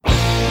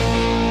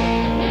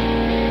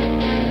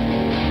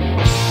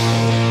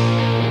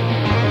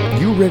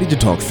you ready to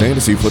talk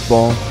fantasy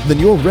football? Then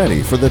you're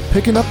ready for the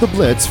Picking Up the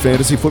Blitz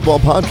Fantasy Football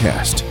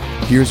Podcast.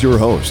 Here's your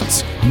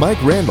hosts,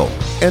 Mike Randall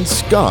and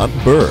Scott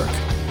Burke.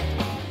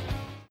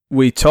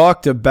 We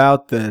talked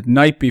about the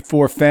night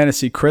before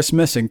fantasy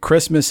Christmas, and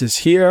Christmas is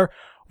here.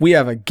 We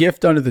have a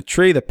gift under the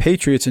tree. The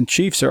Patriots and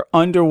Chiefs are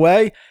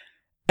underway.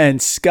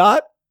 And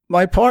Scott,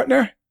 my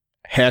partner,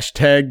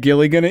 hashtag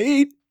Gilly gonna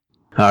eat.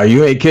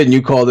 You ain't kidding.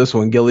 You call this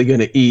one Gilly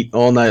gonna eat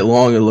all night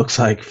long. It looks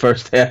like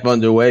first half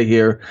underway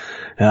here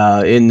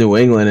in New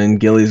England, and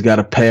Gilly's got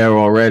a pair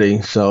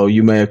already. So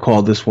you may have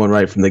called this one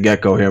right from the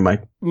get-go here,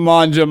 Mike.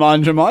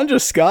 Manja,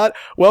 Scott.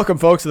 Welcome,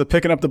 folks, to the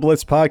Picking Up the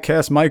Blitz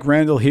podcast. Mike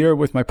Randall here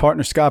with my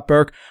partner, Scott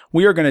Burke.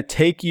 We are going to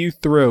take you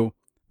through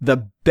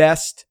the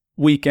best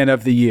weekend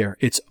of the year.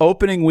 It's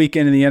opening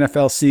weekend in the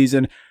NFL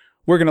season.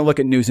 We're going to look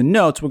at news and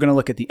notes. We're going to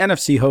look at the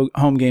NFC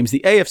home games,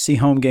 the AFC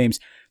home games.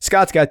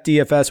 Scott's got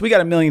DFS. We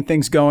got a million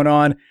things going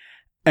on,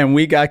 and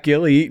we got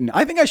Gilly eating.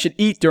 I think I should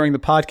eat during the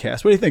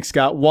podcast. What do you think,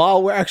 Scott,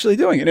 while we're actually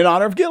doing it in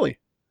honor of Gilly?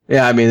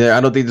 Yeah, I mean,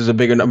 I don't think there's a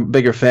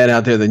bigger fan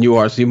out there than you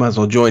are, so you might as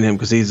well join him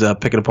because he's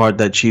picking apart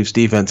that Chiefs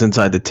defense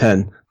inside the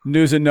 10.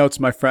 News and notes,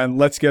 my friend.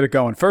 Let's get it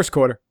going. First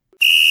quarter.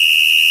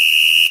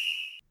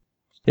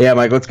 Yeah,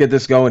 Mike, let's get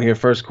this going here.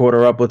 First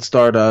quarter up. Let's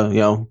start,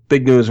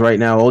 big news right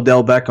now.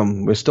 Odell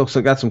Beckham. We're still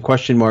got some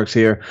question marks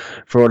here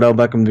for Odell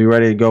Beckham to be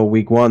ready to go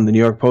week one. The New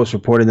York Post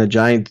reported the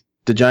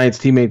Giants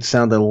teammates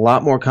sounded a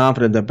lot more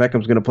confident that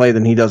Beckham's going to play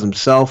than he does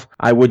himself.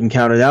 I wouldn't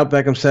count it out.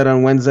 Beckham said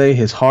on Wednesday,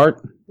 his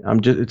heart,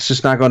 it's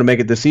just not going to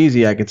make it this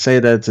easy. I could say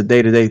that it's a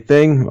day-to-day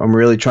thing. I'm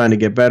really trying to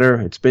get better.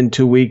 It's been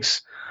 2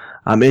 weeks.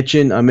 I'm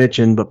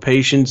itching, but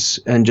patience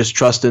and just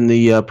trust in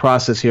the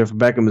process here for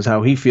Beckham is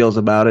how he feels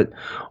about it.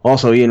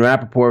 Also, Ian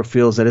Rappaport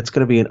feels that it's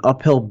going to be an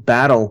uphill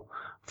battle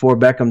for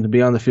Beckham to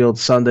be on the field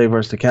Sunday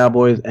versus the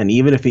Cowboys, and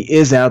even if he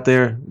is out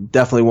there,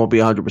 definitely won't be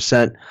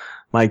 100%.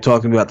 Mike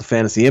talking about the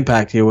fantasy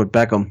impact here with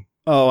Beckham.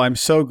 Oh, I'm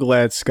so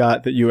glad,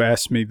 Scott, that you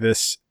asked me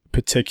this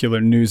particular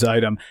news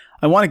item.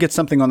 I want to get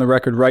something on the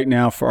record right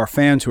now for our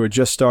fans who are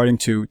just starting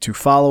to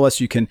follow us.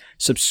 You can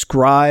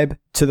subscribe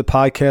to the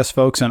podcast,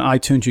 folks, on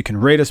iTunes. You can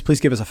rate us. Please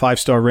give us a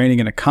 5-star rating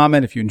and a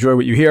comment if you enjoy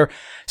what you hear.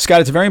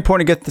 Scott, it's very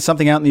important to get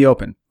something out in the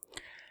open.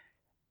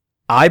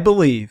 I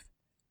believe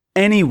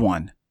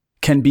anyone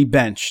can be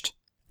benched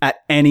at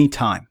any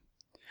time.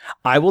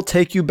 I will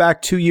take you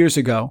back 2 years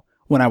ago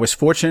when I was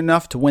fortunate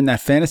enough to win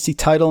that fantasy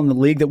title in the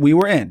league that we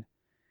were in.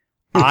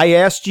 I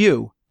asked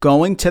you,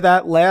 going to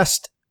that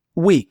last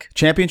week,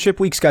 championship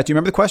week, Scott, do you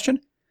remember the question?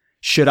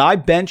 Should I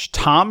bench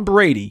Tom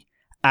Brady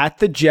at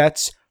the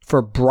Jets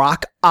for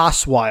Brock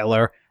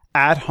Osweiler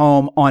at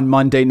home on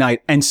Monday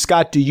night? And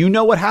Scott, do you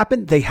know what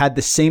happened? They had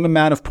the same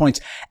amount of points.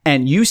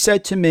 And you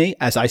said to me,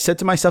 as I said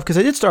to myself, because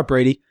I did start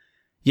Brady,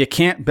 you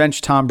can't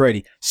bench Tom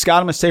Brady. Scott,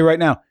 I'm going to say right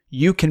now,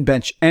 you can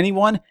bench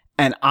anyone.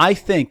 And I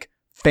think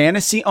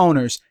fantasy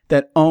owners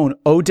that own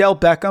Odell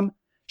Beckham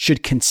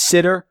should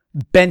consider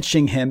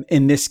benching him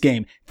in this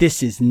game.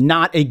 This is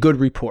not a good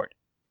report.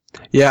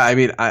 Yeah, I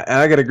mean,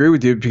 I got to agree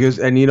with you because,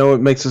 and you know, what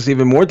makes this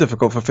even more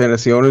difficult for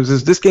fantasy owners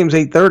is this game's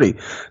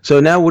 8:30. So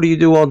now what do you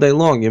do all day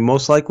long? And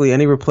most likely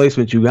any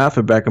replacements you got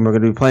for Beckham are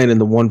going to be playing in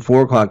the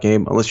 4 o'clock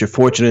game, unless you're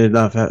fortunate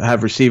enough to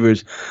have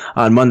receivers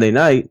on Monday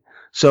night.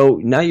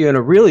 So now you're in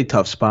a really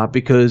tough spot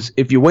because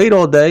if you wait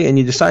all day and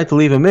you decide to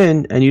leave him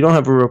in and you don't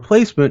have a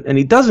replacement and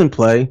he doesn't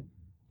play,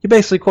 you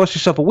basically cost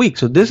yourself a week.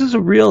 So this is a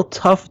real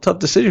tough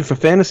decision for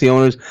fantasy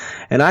owners.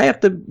 And I have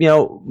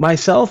to,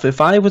 myself, if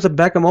I was a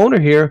Beckham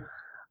owner here,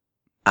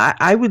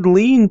 I would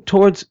lean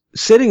towards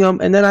sitting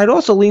him, and then I'd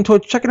also lean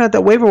towards checking out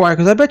that waiver wire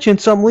because I bet you in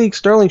some leagues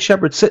Sterling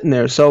Shepard's sitting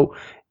there. So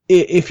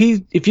if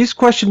he's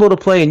questionable to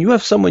play and you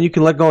have someone you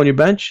can let go on your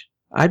bench,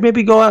 I'd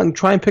maybe go out and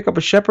try and pick up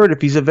a Shepard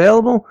if he's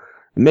available,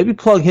 and maybe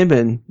plug him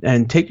in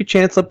and take your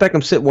chance. Let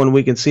Beckham sit 1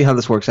 week and see how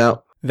this works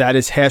out. That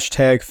is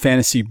hashtag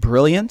fantasy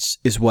brilliance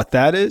is what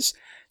that is.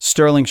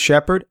 Sterling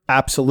Shepard,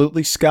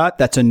 absolutely, Scott.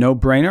 That's a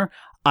no-brainer.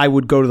 I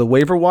would go to the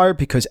waiver wire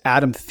because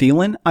Adam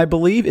Thielen, I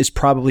believe, is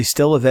probably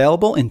still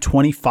available in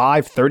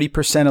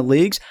 25-30% of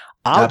leagues.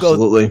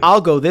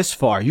 I'll go this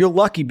far. You're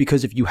lucky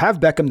because if you have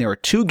Beckham, there are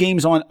 2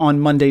 games on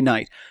Monday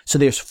night. So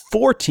there's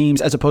 4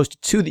 teams as opposed to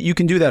 2 that you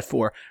can do that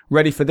for.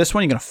 Ready for this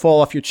one? You're going to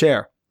fall off your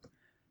chair.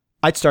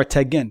 I'd start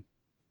Ted Ginn.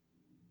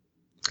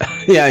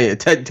 Yeah.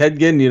 Ted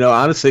Ginn,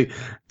 honestly,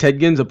 Ted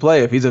Ginn's a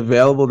play. If he's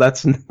available,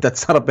 that's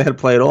not a bad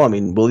play at all. I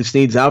mean, Willie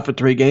Snead's out for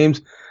 3 games.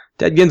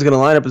 Ted Ginn's going to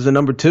line up as a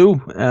number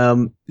 2.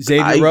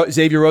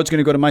 Xavier Rhodes going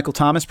to go to Michael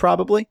Thomas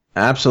probably?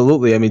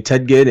 Absolutely. I mean,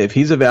 Ted Ginn, if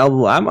he's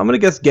available, I'm going to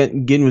guess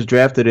Ginn was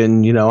drafted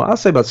in, I'll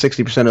say about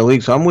 60% of the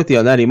league. So I'm with you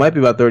on that. He might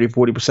be about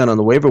 30-40% on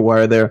the waiver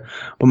wire there.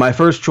 But my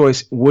first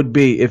choice would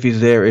be, if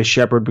he's there, is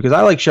Shepard because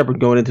I like Shepard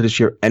going into this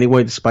year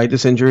anyway, despite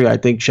this injury. I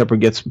think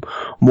Shepard gets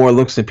more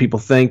looks than people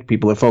think.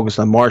 People are focused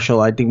on Marshall.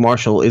 I think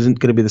Marshall isn't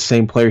going to be the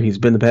same player he's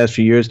been the past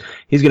few years.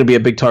 He's going to be a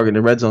big target in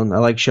the red zone. I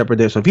like Shepard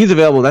there. So if he's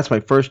available, that's my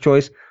first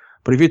choice.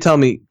 But if you're telling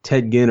me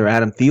Ted Ginn or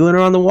Adam Thielen are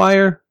on the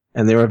wire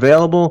and they're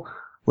available,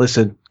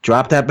 listen,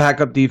 drop that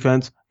backup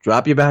defense,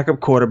 drop your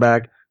backup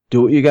quarterback,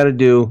 do what you got to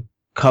do,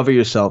 cover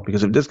yourself,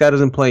 because if this guy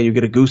doesn't play, you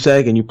get a goose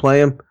egg and you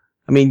play him,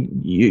 I mean,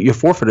 you're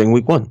forfeiting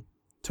week 1.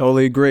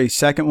 Totally agree.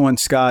 Second one,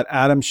 Scott.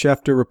 Adam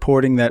Schefter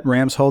reporting that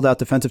Rams holdout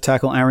defensive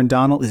tackle Aaron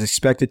Donald is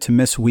expected to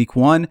miss week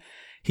 1.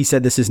 He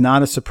said this is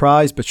not a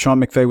surprise, but Sean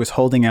McVay was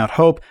holding out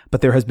hope,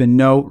 but there has been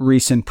no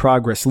recent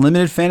progress.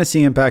 Limited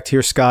fantasy impact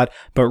here, Scott,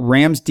 but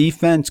Rams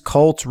defense,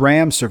 Colts,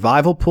 Rams,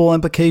 survival pool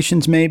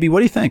implications maybe. What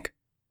do you think?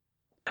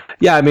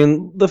 Yeah, I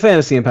mean, the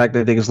fantasy impact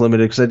I think is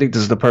limited because I think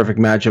this is the perfect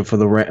matchup for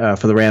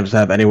the Rams to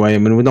have anyway. I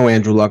mean, with no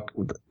Andrew Luck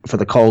for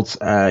the Colts,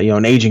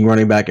 an aging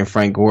running back in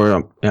Frank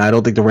Gore, I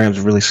don't think the Rams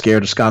are really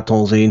scared of Scott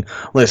Tolzien.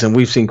 Listen,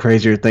 we've seen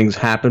crazier things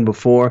happen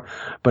before,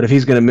 but if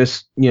he's going to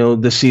miss,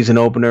 this season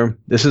opener,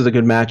 this is a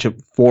good matchup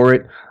for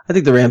it. I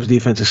think the Rams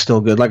defense is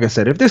still good. Like I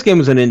said, if this game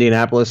was in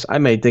Indianapolis, I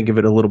may think of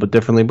it a little bit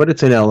differently, but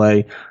it's in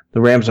LA.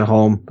 The Rams are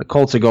home. The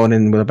Colts are going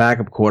in with a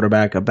backup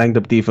quarterback, a banged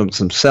up defense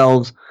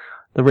themselves.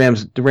 The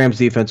Rams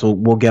defense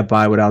will get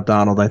by without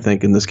Donald, I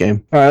think, in this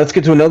game. All right, let's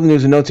get to another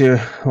news and notes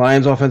here.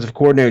 Lions offensive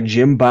coordinator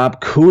Jim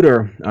Bob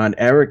Cooter on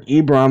Eric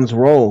Ebron's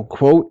role.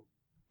 Quote,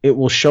 "It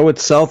will show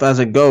itself as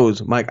it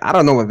goes." Mike, I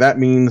don't know what that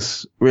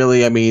means,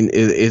 really. I mean,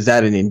 is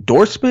that an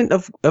endorsement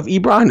of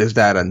Ebron? Is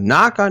that a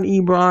knock on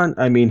Ebron?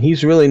 I mean,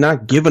 he's really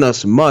not giving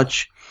us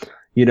much.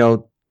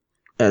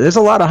 There's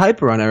a lot of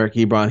hype around Eric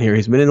Ebron here.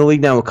 He's been in the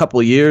league now a couple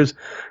of years.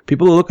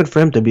 People are looking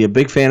for him to be a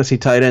big fantasy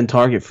tight end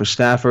target for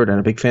Stafford and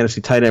a big fantasy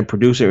tight end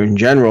producer in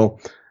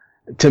general.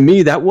 To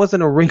me, that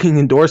wasn't a ringing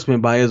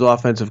endorsement by his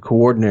offensive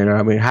coordinator.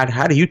 I mean,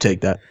 how do you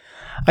take that?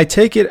 I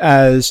take it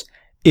as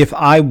if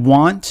I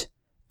want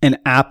an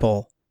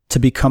apple to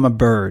become a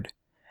bird,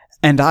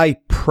 and I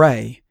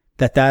pray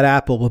that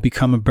apple will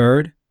become a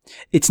bird,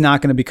 it's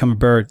not going to become a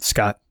bird,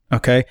 Scott,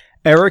 okay?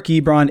 Eric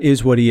Ebron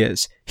is what he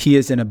is. He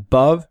is an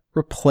above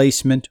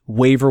replacement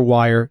waiver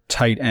wire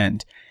tight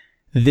end.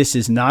 This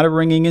is not a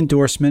ringing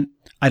endorsement.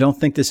 I don't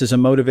think this is a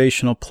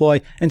motivational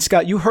ploy. And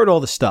Scott, you heard all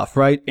the stuff,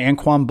 right?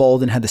 Anquan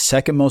Bolden had the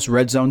second most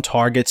red zone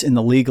targets in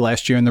the league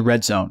last year in the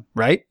red zone,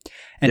 right?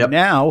 And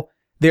Now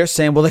they're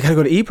saying, well, they got to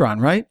go to Ebron,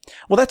 right?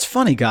 Well, that's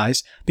funny,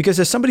 guys, because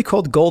there's somebody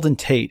called Golden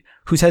Tate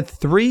who's had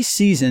 3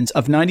 seasons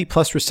of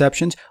 90-plus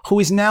receptions who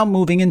is now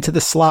moving into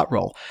the slot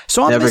role.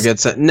 So never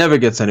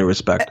gets any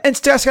respect. And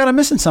Scott, I'm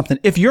missing something.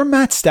 If you're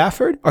Matt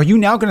Stafford, are you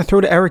now going to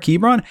throw to Eric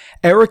Ebron?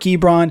 Eric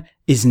Ebron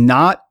is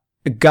not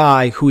a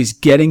guy who is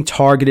getting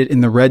targeted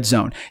in the red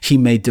zone. He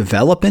may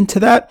develop into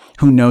that.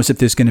 Who knows if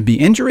there's going to be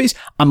injuries?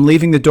 I'm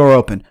leaving the door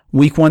open.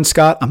 Week 1,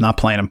 Scott, I'm not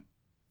playing him.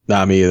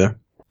 Nah, me either.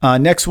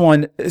 Next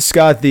one,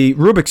 Scott, the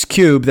Rubik's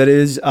Cube, that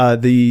is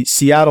the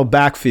Seattle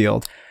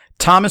backfield.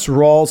 Thomas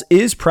Rawls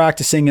is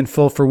practicing in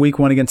full for week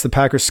 1 against the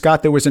Packers.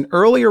 Scott, there was an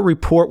earlier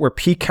report where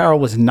Pete Carroll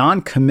was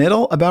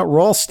non-committal about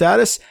Rawls'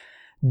 status.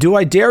 Do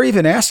I dare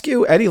even ask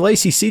you? Eddie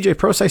Lacy, CJ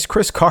Prosise,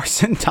 Chris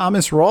Carson,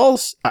 Thomas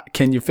Rawls?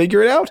 Can you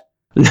figure it out?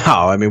 No,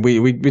 I mean,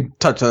 we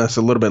touched on this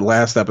a little bit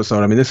last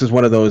episode. I mean, this is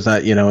one of those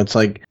that, it's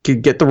like,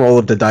 get the roll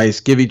of the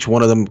dice, give each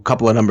one of them a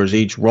couple of numbers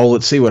each, roll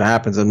it, see what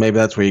happens, and maybe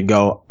that's where you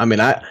go. I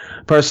mean, I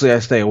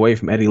stay away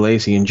from Eddie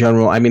Lacy in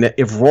general. I mean,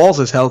 if Rawls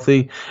is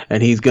healthy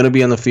and he's going to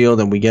be on the field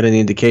and we get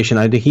any indication,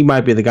 I think he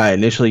might be the guy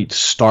initially to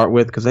start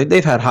with, because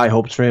they've had high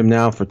hopes for him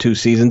now for 2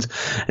 seasons,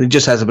 and he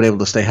just hasn't been able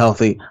to stay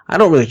healthy. I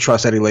don't really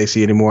trust Eddie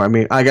Lacy anymore. I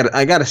mean, I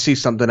got to see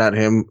something out of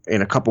him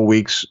in a couple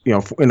weeks,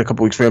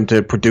 for him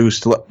to produce,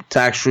 to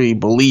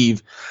actually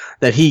believe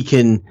that he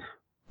can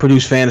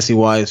produce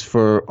fantasy-wise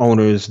for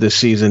owners this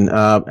season.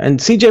 And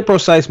CJ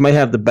Prosise might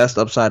have the best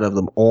upside of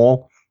them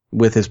all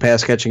with his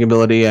pass-catching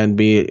ability and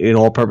be an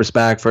all-purpose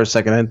back first,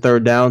 second, and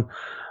third down.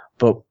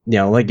 But,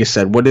 like you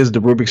said, what is the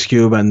Rubik's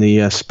Cube and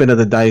the spin of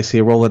the dice, the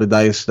roll of the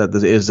dice that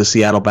is the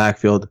Seattle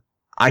backfield?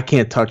 I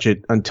can't touch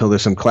it until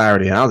there's some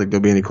clarity. I don't think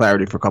there'll be any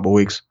clarity for a couple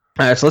weeks.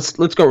 All right, so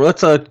let's go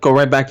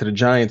right back to the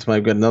Giants.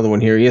 I've got another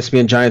one here.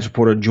 ESPN Giants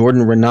reporter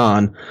Jordan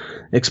Renan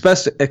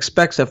expects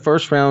that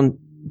first-round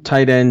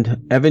tight end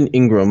Evan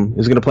Ingram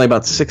is going to play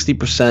about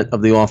 60%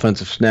 of the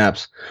offensive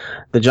snaps.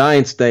 The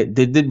Giants, they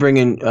did bring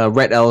in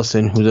Rhett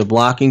Ellison, who's a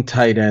blocking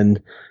tight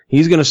end.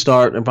 He's going to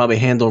start and probably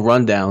handle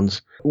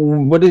rundowns.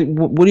 What do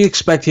you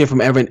expect here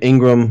from Evan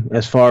Ingram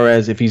as far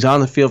as if he's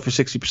on the field for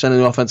 60% of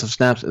the offensive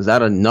snaps? Is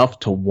that enough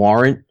to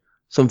warrant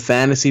some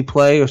fantasy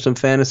play or some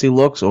fantasy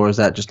looks, or is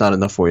that just not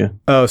enough for you?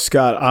 Oh,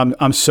 Scott,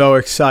 I'm so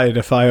excited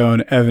if I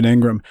own Evan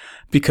Ingram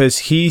because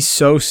he's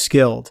so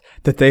skilled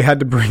that they had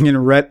to bring in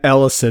Rhett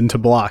Ellison to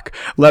block.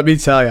 Let me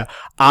tell you,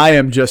 I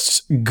am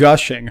just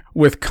gushing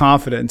with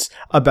confidence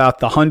about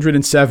the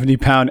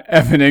 170-pound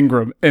Evan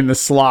Ingram in the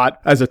slot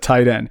as a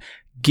tight end.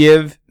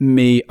 Give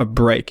me a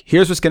break.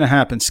 Here's what's going to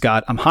happen,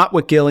 Scott. I'm hot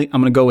with Gilly.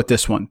 I'm going to go with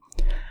this one.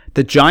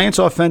 The Giants'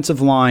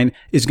 offensive line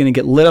is going to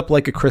get lit up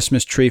like a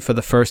Christmas tree for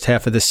the first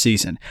half of this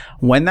season.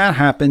 When that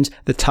happens,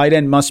 the tight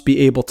end must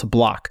be able to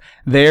block.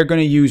 They're going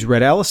to use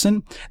Rhett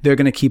Ellison. They're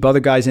going to keep other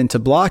guys in to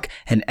block.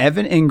 And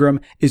Evan Ingram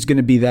is going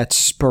to be that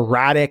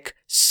sporadic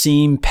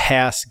seam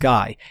pass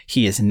guy.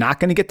 He is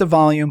not going to get the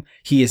volume.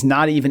 He is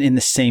not even in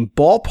the same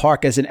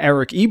ballpark as an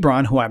Eric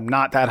Ebron, who I'm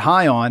not that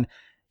high on.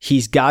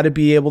 He's got to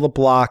be able to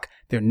block.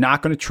 They're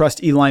not going to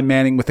trust Eli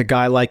Manning with a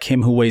guy like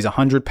him who weighs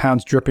 100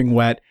 pounds dripping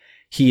wet.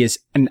 He is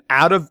an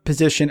out of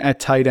position at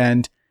tight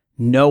end.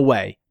 No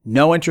way.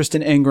 No interest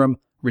in Ingram.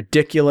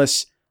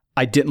 Ridiculous.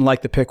 I didn't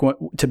like the pick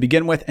to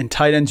begin with, and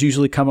tight ends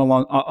usually come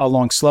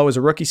along slow as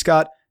a rookie,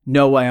 Scott.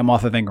 No way I'm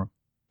off of Ingram.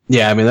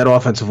 Yeah, I mean, that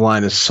offensive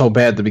line is so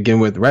bad to begin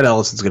with. Red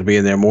Ellison's going to be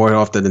in there more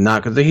often than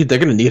not because they're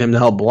going to need him to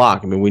help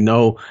block. I mean, we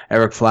know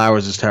Eric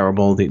Flowers is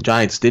terrible. The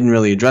Giants didn't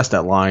really address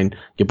that line.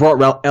 You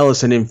brought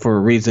Ellison in for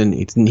a reason.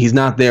 He's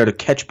not there to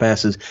catch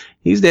passes.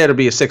 He's there to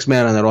be a sixth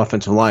man on that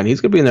offensive line.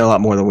 He's going to be in there a lot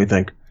more than we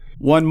think.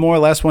 One more,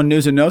 last one,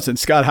 news and notes. And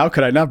Scott, how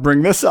could I not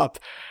bring this up?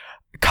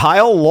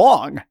 Kyle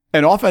Long,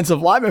 an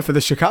offensive lineman for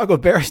the Chicago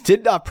Bears,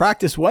 did not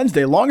practice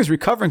Wednesday. Long is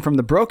recovering from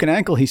the broken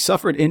ankle he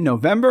suffered in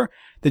November.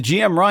 The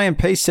GM Ryan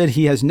Pace said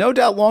he has no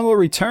doubt Long will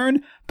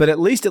return, but at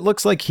least it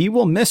looks like he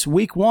will miss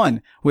week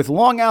 1. With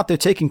Long out, they're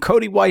taking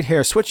Cody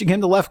Whitehair, switching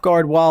him to left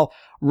guard while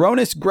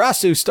Ronis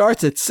Grasu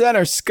starts at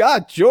center.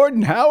 Scott,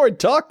 Jordan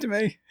Howard, talk to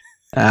me.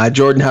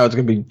 Jordan Howard's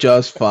going to be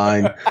just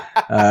fine.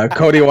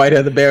 Cody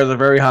Whitehair, the Bears are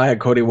very high at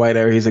Cody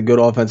Whitehair. He's a good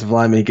offensive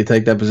lineman. He can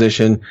take that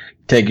position,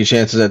 take your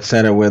chances at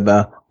center with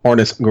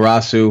Ronis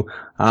Grasu.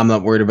 I'm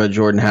not worried about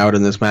Jordan Howard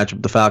in this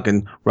matchup. The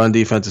Falcon run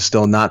defense is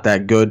still not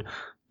that good.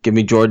 Give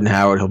me Jordan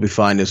Howard. He'll be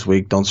fine this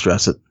week. Don't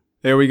stress it.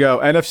 There we go.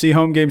 NFC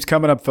home games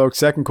coming up, folks.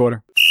 Second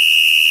quarter.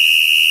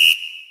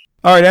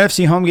 All right,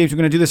 NFC home games. We're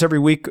going to do this every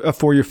week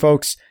for you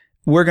folks.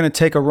 We're going to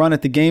take a run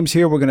at the games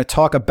here. We're going to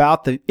talk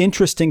about the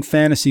interesting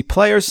fantasy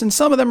players, and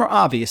some of them are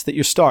obvious that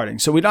you're starting.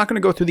 So we're not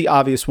going to go through the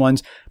obvious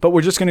ones, but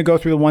we're just going to go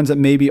through the ones that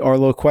maybe are a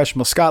little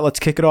questionable. Scott, let's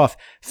kick it off.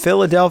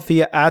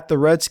 Philadelphia at the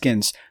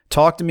Redskins.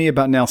 Talk to me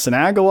about Nelson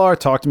Aguilar.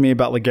 Talk to me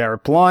about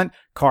LeGarrette Blount,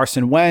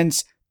 Carson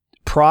Wentz,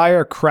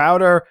 Pryor,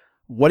 Crowder.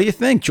 What do you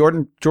think?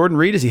 Jordan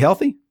Reed, is he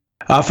healthy?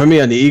 For me,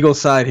 on the Eagles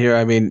side here,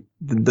 I mean,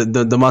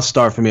 the must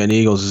start for me on the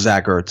Eagles is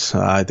Zach Ertz.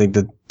 I think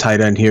the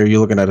tight end here, you're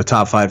looking at a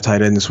top 5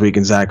 tight end this week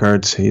in Zach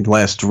Ertz. The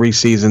last 3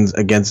 seasons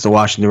against the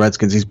Washington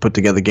Redskins, he's put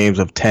together games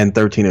of 10,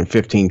 13, and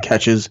 15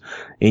 catches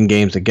in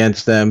games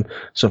against them.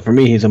 So for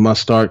me, he's a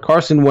must start.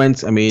 Carson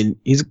Wentz, I mean,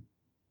 he's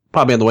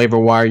probably on the waiver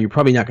wire. You're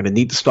probably not going to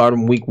need to start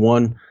him week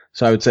 1.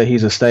 So I would say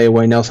he's a stay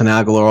away. Nelson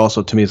Aguilar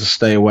also, to me, is a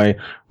stay away.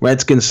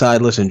 Redskins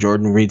side, listen,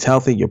 Jordan Reed's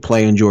healthy. You're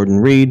playing Jordan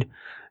Reed.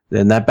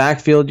 Then that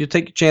backfield, you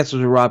take your chances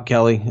with Rob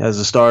Kelly as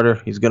a starter.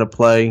 He's going to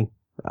play.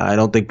 I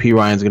don't think P.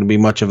 Ryan's going to be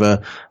much of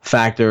a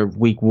factor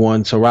week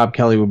 1. So Rob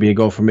Kelly would be a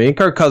go for me. And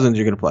Kirk Cousins,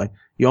 you're going to play.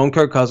 You own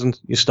Kirk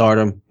Cousins. You start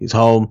him. He's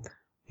home.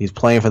 He's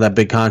playing for that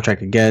big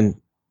contract again.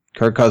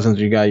 Kirk Cousins,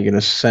 you're going to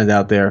send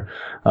out there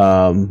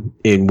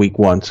in week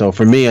 1. So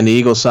for me, on the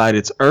Eagles side,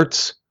 it's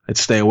Ertz. I'd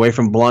stay away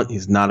from Blount.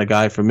 He's not a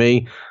guy for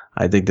me.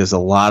 I think there's a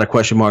lot of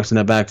question marks in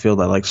that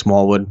backfield. I like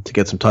Smallwood to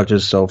get some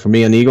touches. So for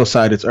me, on the Eagles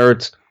side, it's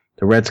Ertz.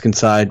 The Redskins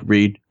side,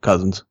 Reed,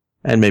 Cousins,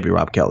 and maybe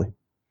Rob Kelly.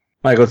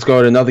 All right, let's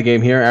go to another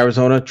game here.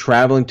 Arizona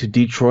traveling to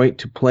Detroit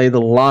to play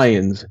the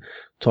Lions.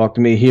 Talk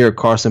to me here.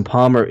 Carson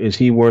Palmer, is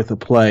he worth a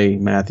play?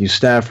 Matthew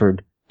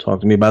Stafford. Talk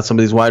to me about some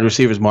of these wide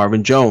receivers.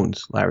 Marvin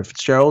Jones, Larry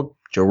Fitzgerald,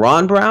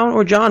 Jaron Brown,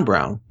 or John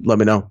Brown? Let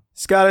me know.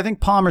 Scott, I think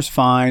Palmer's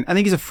fine. I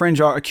think he's a fringe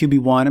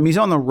QB1. I mean, he's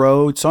on the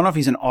road, so I don't know if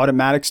he's an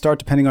automatic start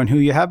depending on who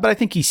you have, but I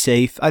think he's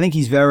safe. I think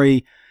he's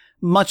very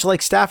much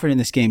like Stafford in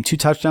this game. 2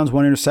 touchdowns,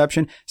 1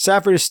 interception.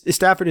 Stafford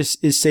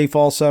is safe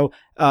also.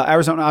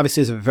 Arizona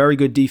obviously has a very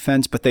good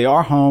defense, but they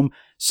are home.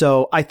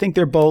 So I think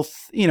they're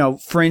both,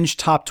 fringe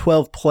top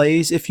 12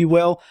 plays, if you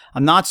will.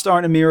 I'm not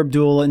starting Amir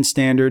Abdullah in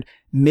standard.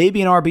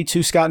 Maybe an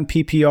RB2 Scott in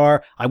PPR.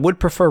 I would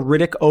prefer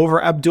Riddick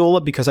over Abdullah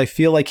because I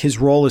feel like his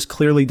role is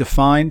clearly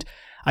defined.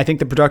 I think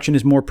the production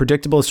is more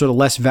predictable. There's sort of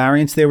less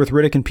variance there with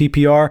Riddick and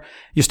PPR.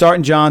 You're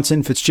starting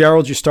Johnson.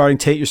 Fitzgerald, you're starting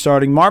Tate, you're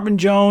starting Marvin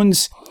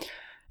Jones.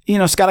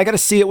 Scott, I got to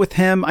see it with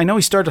him. I know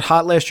he started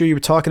hot last year. You were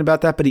talking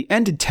about that, but he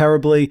ended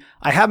terribly.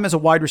 I have him as a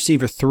wide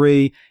receiver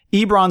 3.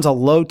 Ebron's a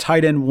low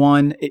tight end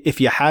 1 if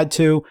you had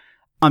to.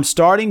 I'm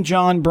starting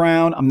John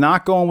Brown. I'm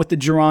not going with the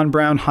Jaron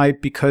Brown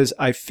hype because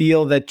I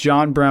feel that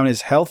John Brown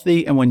is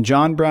healthy. And when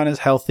John Brown is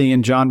healthy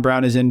and John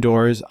Brown is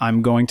indoors,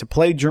 I'm going to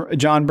play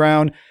John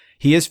Brown.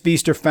 He is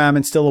feast or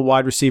famine, still a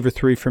wide receiver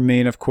 3 for me.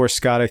 And of course,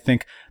 Scott, I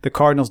think the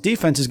Cardinals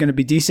defense is going to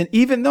be decent,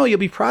 even though you'll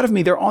be proud of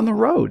me. They're on the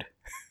road.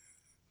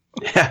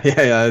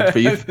 Yeah. For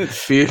you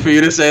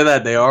to say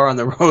that, they are on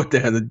the road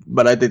there,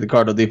 but I think the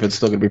Cardinal defense is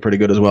still going to be pretty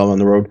good as well on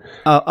the road.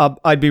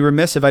 I'd be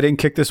remiss if I didn't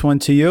kick this one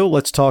to you.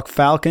 Let's talk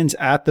Falcons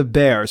at the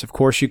Bears. Of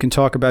course, you can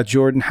talk about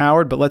Jordan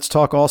Howard, but let's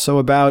talk also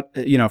about,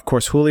 of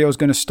course, Julio's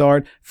going to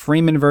start.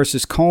 Freeman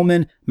versus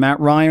Coleman, Matt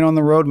Ryan on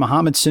the road,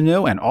 Mohamed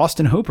Sanu, and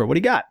Austin Hooper. What do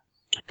you got?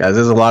 Guys,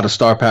 there's a lot of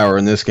star power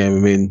in this game. I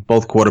mean,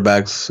 both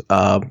quarterbacks,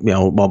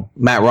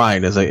 Matt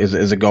Ryan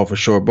is a go for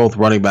sure. Both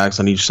running backs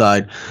on each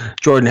side.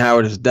 Jordan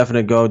Howard is a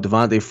definite go.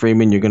 Devontae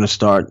Freeman, you're going to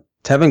start.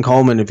 Tevin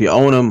Coleman, if you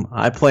own him,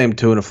 I play him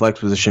too in a flex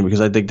position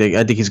because I think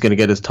he's going to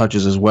get his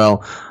touches as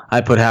well.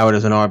 I put Howard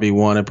as an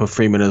RB1. I put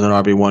Freeman as an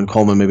RB1.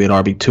 Coleman maybe an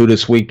RB2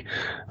 this week.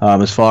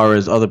 As far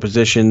as other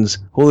positions,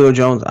 Julio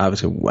Jones,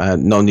 obviously,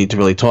 no need to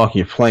really talk.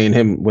 You're playing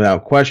him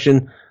without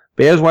question.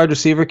 Bears wide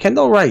receiver,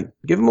 Kendall Wright.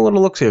 Give him a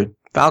little looks here.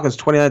 Falcons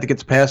 29th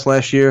against the pass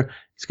last year.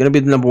 He's going to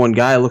be the number one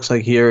guy, it looks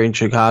like, here in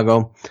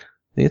Chicago.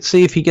 Let's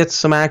see if he gets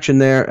some action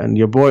there. And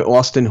your boy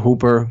Austin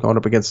Hooper going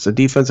up against the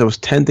defense that was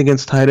 10th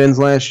against tight ends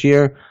last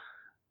year.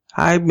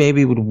 I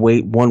maybe would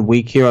wait 1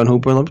 week here on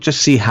Hooper. Let me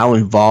just see how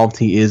involved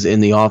he is in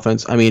the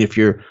offense. I mean, if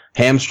you're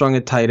hamstrung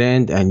at tight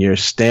end and you're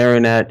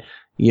in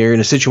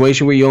a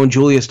situation where you own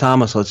Julius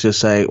Thomas, let's just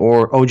say,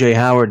 or O.J.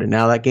 Howard, and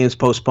now that game's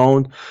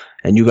postponed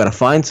and you got to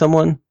find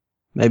someone,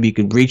 maybe you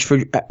could reach for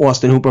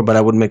Austin Hooper, but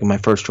I wouldn't make him my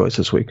first choice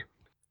this week.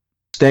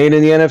 Staying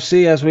in the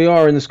NFC as we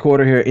are in this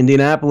quarter here,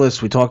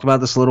 Indianapolis, we talked about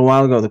this a little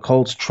while ago, the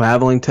Colts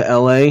traveling to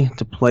L.A.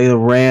 to play the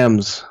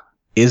Rams.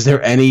 Is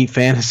there any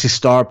fantasy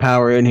star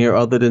power in here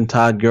other than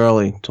Todd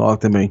Gurley?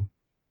 Talk to me.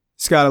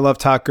 Scott, I love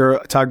Todd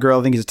Gurley.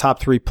 I think he's a top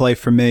 3 play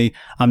for me.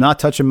 I'm not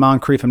touching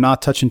Moncrief. I'm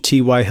not touching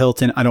T.Y.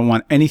 Hilton. I don't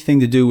want anything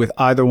to do with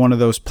either one of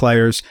those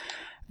players.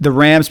 The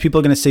Rams, people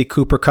are going to say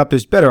Cooper Kupp.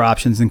 There's better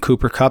options than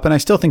Cooper Kupp, and I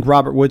still think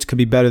Robert Woods could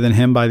be better than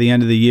him by the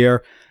end of the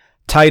year.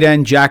 Tight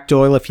end, Jack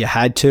Doyle, if you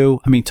had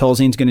to. I mean,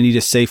 Tolzien's going to need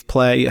a safe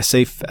play, a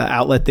safe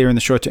outlet there in the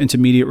short to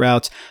intermediate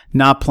routes.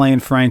 Not playing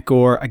Frank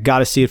Gore. I got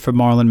to see it for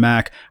Marlon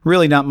Mack.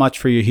 Really not much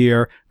for you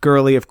here.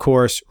 Gurley, of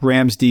course,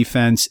 Rams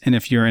defense, and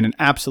if you're in an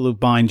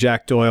absolute bind,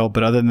 Jack Doyle.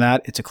 But other than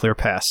that, it's a clear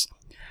pass.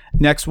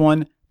 Next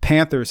one,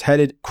 Panthers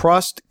headed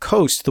cross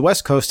coast, the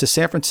West Coast, to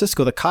San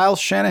Francisco. The Kyle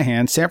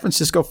Shanahan, San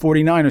Francisco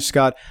 49ers,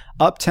 Scott,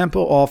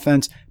 up-tempo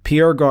offense,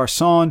 Pierre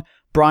Garçon,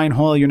 Brian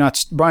Hoyer, you're not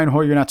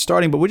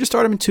starting, but would you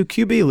start him in 2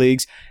 QB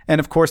leagues?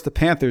 And of course, the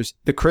Panthers,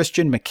 the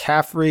Christian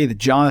McCaffrey, the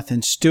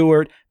Jonathan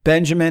Stewart,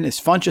 Benjamin, is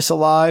Funchess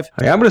alive?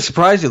 Hey, I'm going to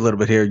surprise you a little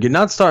bit here. You're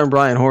not starting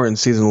Brian Hoyer in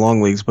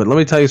season-long leagues, but let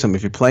me tell you something.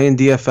 If you're playing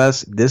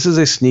DFS, this is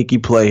a sneaky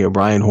play here,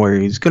 Brian Hoyer.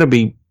 He's going to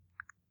be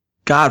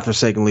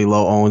godforsakenly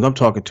low owned. I'm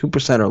talking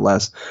 2% or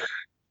less.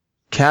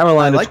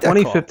 Carolina, like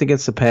 25th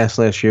against the pass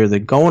last year. They're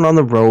going on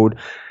the road.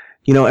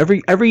 You know,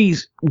 every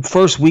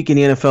first week in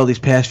the NFL these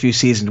past few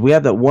seasons, we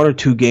have that 1 or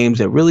 2 games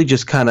that really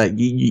just kind of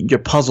you're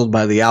puzzled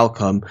by the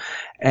outcome.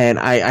 And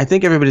I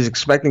think everybody's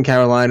expecting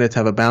Carolina to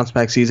have a bounce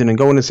back season and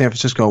go into San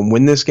Francisco and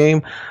win this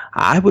game.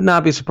 I would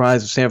not be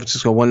surprised if San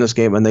Francisco won this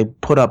game and they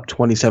put up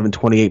 27,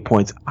 28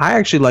 points. I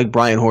actually like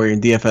Brian Hoyer in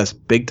DFS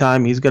big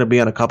time. He's going to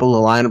be on a couple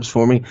of lineups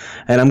for me,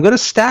 and I'm going to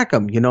stack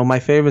him. You know, my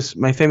famous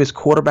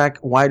quarterback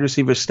wide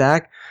receiver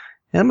stack,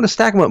 and I'm going to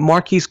stack him with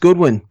Marquise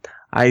Goodwin.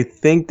 I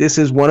think this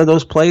is one of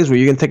those plays where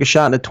you're going to take a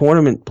shot in a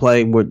tournament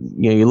play where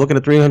you're looking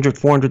at 300,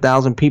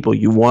 400,000 people.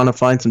 You want to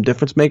find some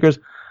difference makers.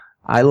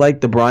 I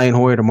like the Brian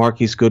Hoyer to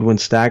Marquise Goodwin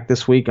stack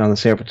this week on the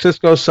San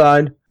Francisco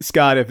side.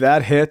 Scott, if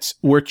that hits,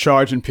 we're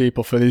charging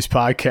people for these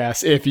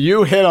podcasts. If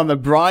you hit on the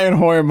Brian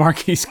Hoyer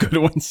Marquise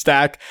Goodwin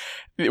stack,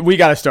 we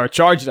got to start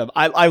charging them.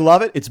 I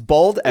love it. It's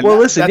bold. And well,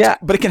 listen, yeah,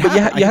 but it can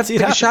happen. You have to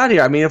take a shot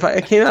here. I mean, if I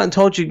came out and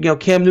told you,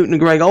 Cam Newton and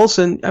Greg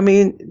Olsen, I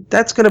mean,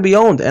 that's going to be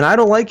owned. And I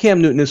don't like Cam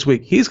Newton this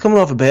week. He's coming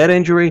off a bad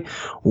injury.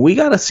 We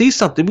got to see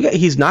something.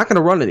 He's not going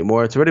to run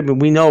anymore. It's already been.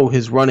 We know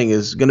his running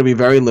is going to be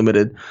very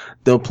limited.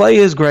 They'll play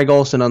his Greg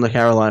Olsen on the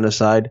Carolina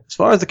side. As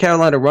far as the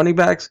Carolina running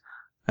backs,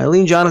 I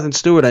lean Jonathan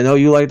Stewart. I know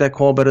you like that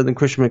call better than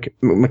Christian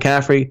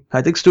McCaffrey.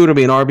 I think Stewart will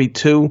be an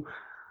RB2.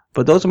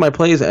 But those are my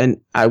plays,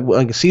 and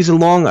like season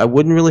long, I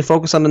wouldn't really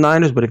focus on the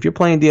Niners. But if you're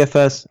playing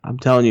DFS, I'm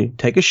telling you,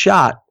 take a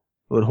shot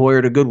with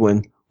Hoyer to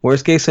Goodwin.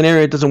 Worst case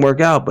scenario, it doesn't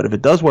work out. But if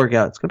it does work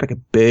out, it's going to make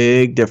a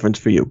big difference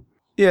for you.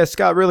 Yeah,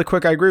 Scott, really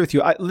quick, I agree with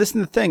you. Listen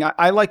to the thing.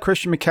 I like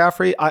Christian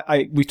McCaffrey.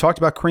 We talked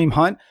about Kareem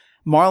Hunt,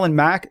 Marlon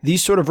Mack,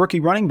 these sort of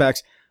rookie running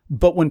backs.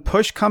 But when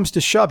push comes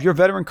to shove, your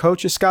veteran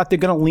coaches, Scott, they're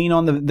going to lean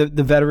on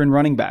the veteran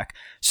running back.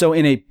 So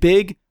in a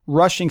big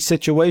rushing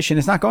situation,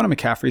 it's not going to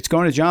McCaffrey. It's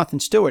going to Jonathan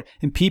Stewart.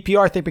 In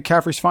PPR, I think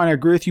McCaffrey's fine. I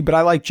agree with you, but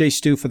I like Jay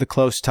Stu for the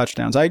close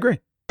touchdowns. I agree.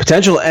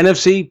 Potential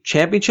NFC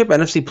championship,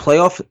 NFC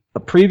playoff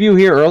preview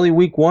here early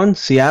week 1.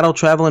 Seattle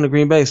traveling to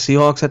Green Bay.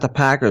 Seahawks at the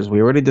Packers.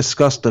 We already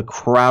discussed the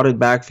crowded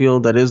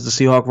backfield that is the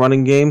Seahawk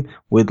running game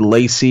with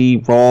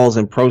Lacey, Rawls,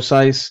 and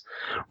Procise.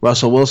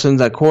 Russell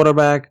Wilson's at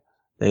quarterback.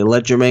 They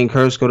let Jermaine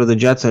Kearse go to the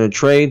Jets in a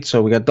trade.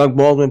 So we got Doug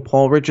Baldwin,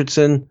 Paul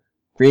Richardson.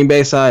 Green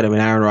Bay side, I mean,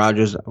 Aaron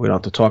Rodgers, we don't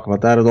have to talk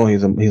about that at all.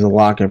 He's a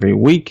lock every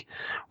week.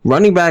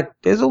 Running back,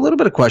 there's a little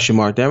bit of question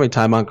mark there. I mean,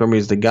 Ty Montgomery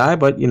is the guy,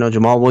 but,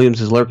 Jamal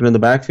Williams is lurking in the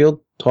backfield.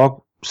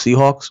 Talk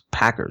Seahawks,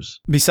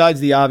 Packers.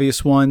 Besides the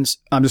obvious ones,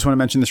 I just want to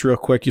mention this real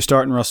quick. You're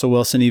starting Russell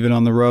Wilson even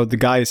on the road. The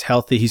guy is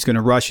healthy. He's going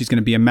to rush. He's going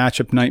to be a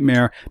matchup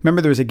nightmare.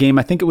 Remember there was a game,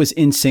 I think it was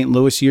in St.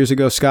 Louis years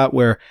ago, Scott,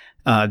 where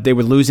they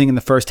were losing in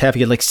the first half.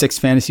 He had like 6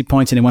 fantasy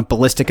points and he went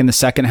ballistic in the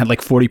second, had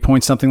like 40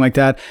 points, something like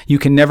that. You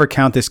can never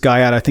count this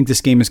guy out. I think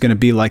this game is going to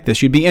be like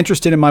this. You'd be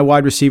interested in my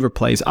wide receiver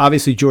plays.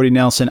 Obviously, Jordy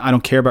Nelson. I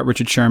don't care about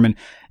Richard Sherman.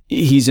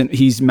 He's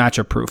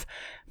matchup proof.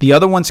 The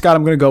other one, Scott,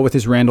 I'm going to go with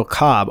is Randall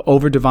Cobb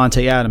over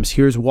Devontae Adams.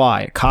 Here's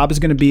why. Cobb is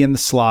going to be in the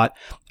slot.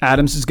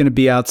 Adams is going to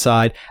be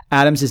outside.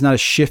 Adams is not a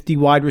shifty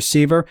wide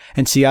receiver,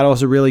 and Seattle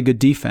has a really good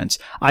defense.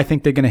 I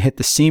think they're going to hit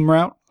the seam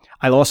route.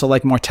 I also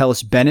like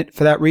Martellus Bennett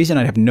for that reason.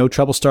 I'd have no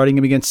trouble starting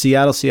him against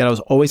Seattle. Seattle's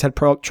always had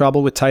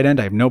trouble with tight end.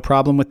 I have no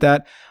problem with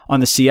that. On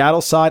the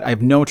Seattle side, I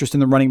have no interest in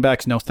the running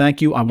backs. No,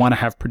 thank you. I want to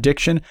have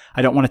prediction.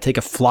 I don't want to take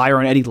a flyer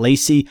on Eddie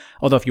Lacy.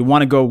 Although if you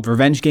want to go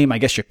revenge game, I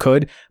guess you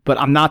could. But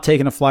I'm not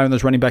taking a flyer on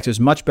those running backs. There's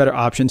much better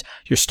options.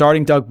 You're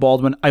starting Doug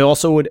Baldwin. I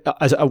also would,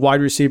 as a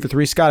wide receiver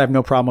 3, Scott, I have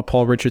no problem with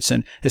Paul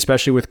Richardson,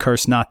 especially with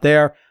Kearse not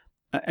there.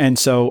 And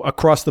so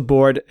across the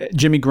board,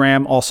 Jimmy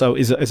Graham also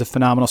is a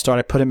phenomenal start.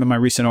 I put him in my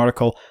recent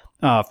article,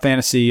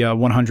 Fantasy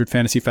 100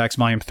 Fantasy Facts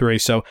Volume 3.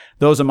 So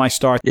those are my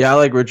starts. Yeah, I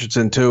like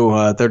Richardson too.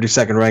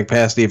 32nd ranked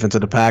pass defense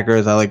of the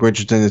Packers. I like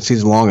Richardson. It's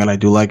season long, and I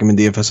do like him in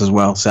DFS as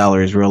well.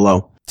 Salary is real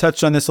low.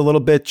 Touched on this a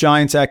little bit.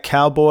 Giants at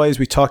Cowboys.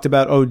 We talked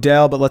about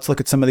Odell, but let's look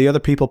at some of the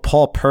other people.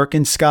 Paul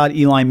Perkins, Scott,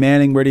 Eli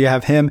Manning. Where do you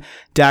have him?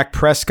 Dak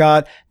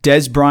Prescott.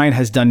 Des Bryant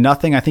has done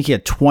nothing. I think he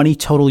had 20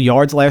 total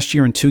yards last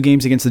year in 2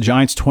 games against the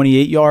Giants,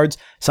 28 yards,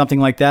 something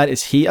like that.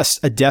 Is he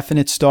a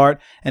definite start?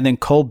 And then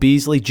Cole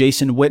Beasley,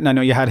 Jason Witten. I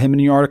know you had him in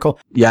your article.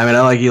 Yeah, I mean,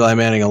 I like Eli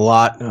Manning a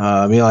lot.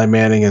 Eli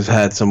Manning has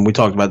had some, we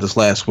talked about this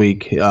last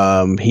week.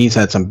 He's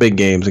had some big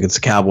games against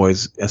the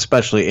Cowboys,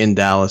 especially in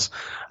Dallas.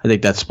 I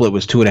think that split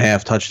was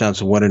 2.5 touchdowns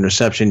to 1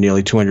 interception,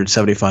 nearly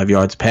 275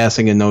 yards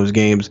passing in those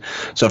games.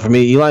 So for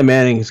me, Eli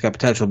Manning has got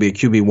potential to be a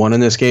QB1 in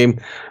this game.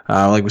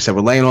 Like we said,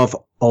 we're laying off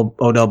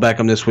Odell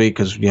Beckham this week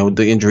because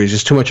the injury is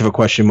just too much of a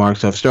question mark.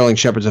 So if Sterling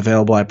Shepard's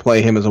available, I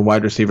play him as a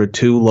wide receiver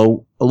 2,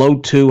 low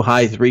 2,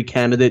 high 3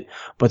 candidate,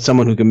 but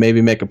someone who can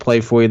maybe make a play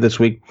for you this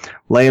week.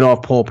 Laying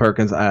off Paul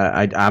Perkins.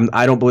 I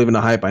don't believe in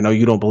the hype. I know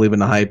you don't believe in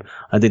the hype.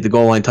 I think the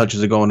goal line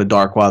touches are going to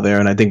dark while there,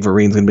 and I think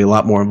Vereen's going to be a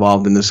lot more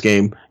involved in this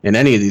game, in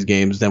any of these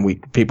games,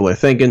 than people are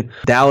thinking.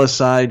 Dallas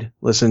side,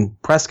 listen,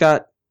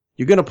 Prescott,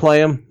 you're going to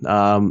play him.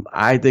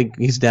 I think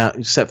he's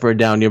set for a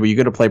down year, but you're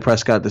going to play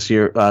Prescott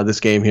this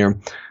game here.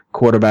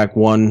 Quarterback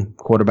 1,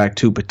 quarterback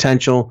 2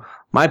 potential.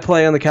 My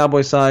play on the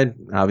Cowboys side,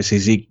 obviously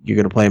Zeke, you're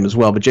going to play him as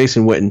well, but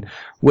Jason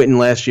Witten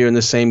last year in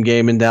the same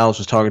game in Dallas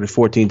was targeted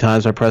 14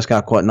 times by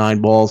Prescott, caught 9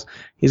 balls.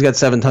 He's got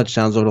 7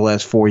 touchdowns over the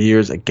last 4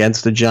 years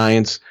against the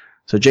Giants.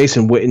 So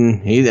Jason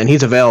Witten,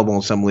 he's available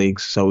in some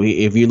leagues. So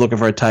if you're looking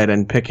for a tight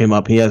end, pick him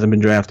up. He hasn't been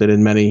drafted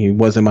in many. He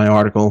was in my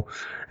article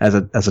as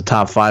a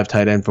top 5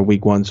 tight end for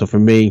week 1. So for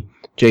me,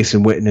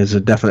 Jason Witten is a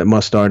definite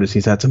must start as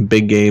he's had some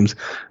big games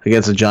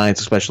against the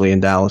Giants, especially in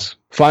Dallas.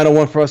 Final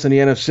one for us in the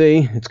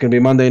NFC. It's going to be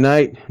Monday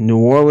night. New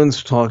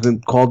Orleans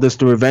called this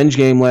the revenge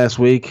game last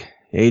week.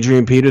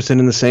 Adrian Peterson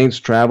and the Saints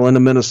traveling to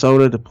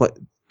Minnesota to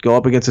go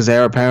up against his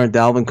heir apparent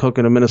Dalvin Cook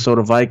and the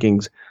Minnesota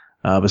Vikings.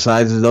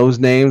 Besides those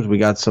names, we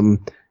got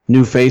some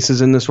new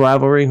faces in this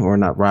rivalry, or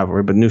not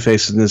rivalry, but new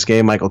faces in this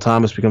game. Michael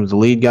Thomas becomes the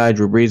lead guy.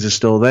 Drew Brees is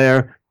still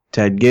there.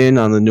 Ted Ginn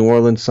on the New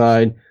Orleans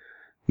side.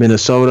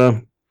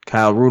 Minnesota,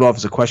 Kyle Rudolph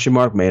is a question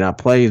mark, may not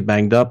play. He's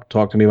banged up.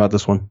 Talk to me about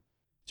this one.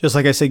 Just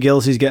like I said,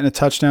 Gills, he's getting a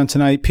touchdown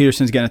tonight.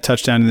 Peterson's getting a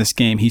touchdown in this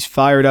game. He's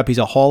fired up. He's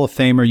a Hall of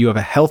Famer. You have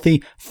a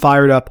healthy,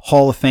 fired up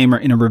Hall of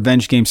Famer in a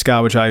revenge game,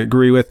 Scott, which I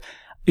agree with.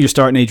 You're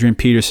starting Adrian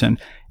Peterson.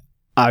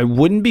 I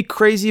wouldn't be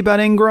crazy about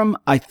Ingram.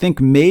 I think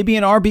maybe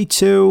an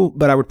RB2,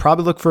 but I would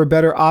probably look for a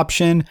better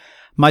option.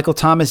 Michael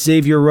Thomas,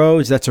 Xavier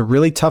Rhodes, that's a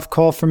really tough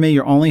call for me.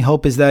 Your only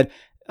hope is that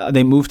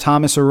they move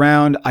Thomas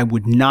around. I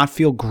would not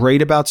feel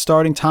great about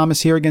starting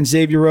Thomas here against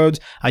Xavier Rhodes.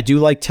 I do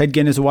like Ted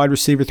Ginn as a wide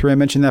receiver 3. I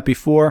mentioned that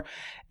before.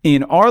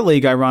 In our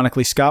league,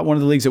 ironically, Scott, one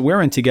of the leagues that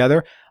we're in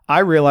together, I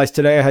realized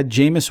today I had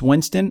Jameis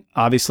Winston,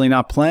 obviously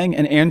not playing,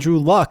 and Andrew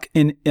Luck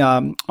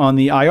on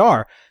the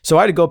IR. So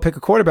I had to go pick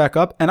a quarterback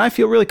up, and I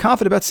feel really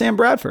confident about Sam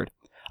Bradford.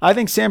 I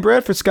think Sam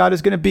Bradford, Scott,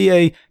 is going to be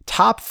a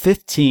top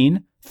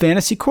 15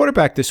 fantasy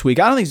quarterback this week.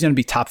 I don't think he's going to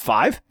be top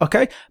 5,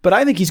 okay? But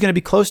I think he's going to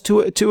be close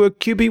to a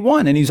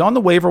QB1, and he's on the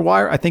waiver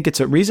wire. I think it's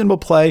a reasonable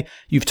play.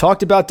 You've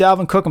talked about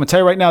Dalvin Cook. I'm going to tell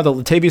you right now that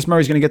Latavius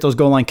Murray is going to get those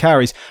goal line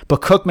carries,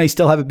 but Cook may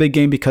still have a big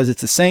game because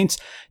it's the Saints.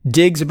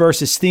 Diggs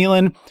versus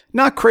Thielen.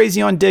 Not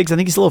crazy on Diggs. I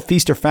think he's a little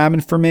feast or famine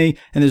for me,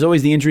 and there's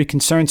always the injury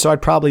concern, so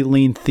I'd probably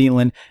lean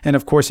Thielen. And,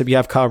 of course, if you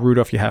have Kyle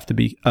Rudolph, you have to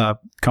be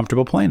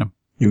comfortable playing him.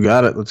 You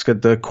got it. Let's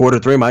get the quarter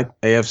 3, Mike.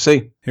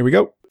 AFC. Here we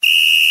go.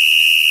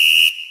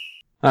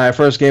 All right,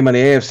 first game on the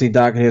AFC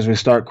docket here as we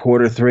start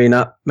quarter 3.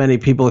 Not many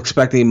people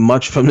expecting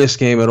much from this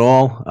game at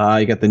all.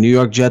 You got the New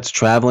York Jets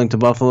traveling to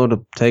Buffalo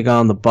to take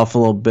on the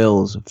Buffalo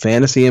Bills.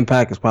 Fantasy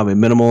impact is probably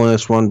minimal in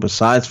this one.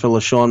 Besides for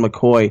LaShawn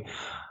McCoy,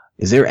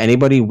 is there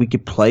anybody we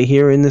could play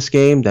here in this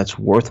game that's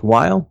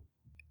worthwhile?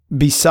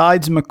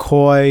 Besides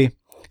McCoy,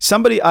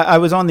 somebody, I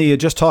was on the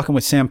Just Talking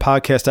with Sam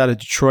podcast out of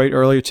Detroit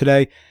earlier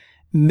today.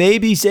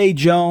 Maybe Zay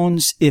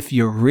Jones, if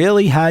you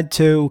really had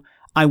to.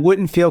 I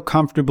wouldn't feel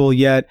comfortable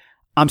yet.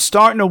 I'm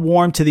starting to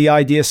warm to the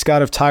idea,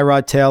 Scott, of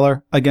Tyrod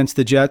Taylor against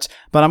the Jets,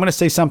 but I'm going to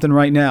say something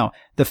right now.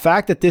 The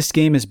fact that this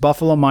game is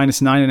Buffalo minus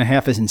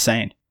 9.5 is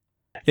insane.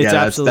 It's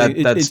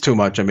absolutely that's too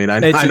much. I mean, I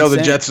know insane.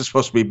 The Jets are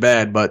supposed to be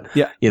bad, but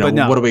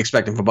what are we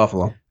expecting from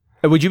Buffalo?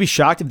 Would you be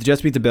shocked if the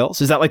Jets beat the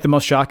Bills? Is that like the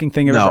most shocking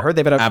thing I've ever heard?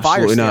 They've had a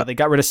fire sale. They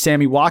got rid of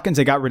Sammy Watkins.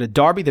 They got rid of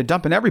Darby. They're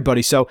dumping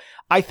everybody. So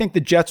I think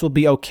the Jets will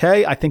be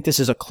okay. I think this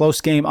is a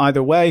close game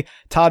either way.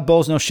 Todd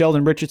Bowles, no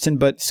Sheldon Richardson,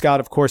 but Scott,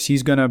 of course,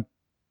 he's going to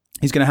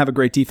He's going to have a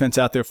great defense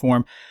out there for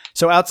him.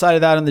 So outside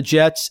of that on the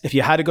Jets, if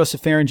you had to go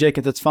Safarian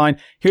Jacobs, that's fine.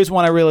 Here's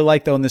one I really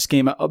like, though, in this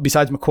game,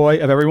 besides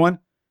McCoy, of everyone,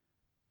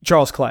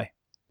 Charles Clay.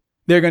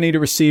 They're going to need a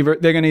receiver.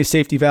 They're going to need a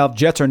safety valve.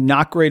 Jets are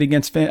not great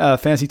against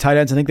fantasy tight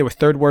ends. I think they were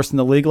third worst in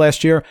the league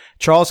last year.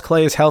 Charles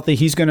Clay is healthy.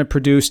 He's going to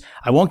produce.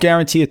 I won't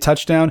guarantee a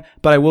touchdown,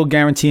 but I will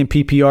guarantee in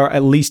PPR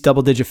at least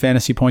double-digit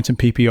fantasy points in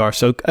PPR.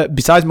 So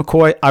besides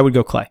McCoy, I would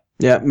go Clay.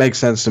 Yeah, it makes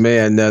sense to me.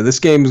 And this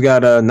game's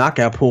got a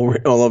knockout pool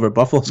written all over.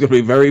 Buffalo's going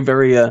to be very,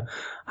 very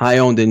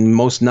high-owned in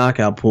most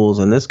knockout pools.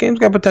 And this game's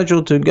got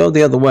potential to go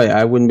the other way.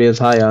 I wouldn't be as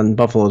high on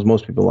Buffalo as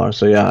most people are.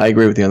 So, yeah, I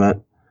agree with you on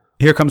that.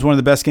 Here comes one of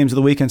the best games of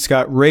the weekend,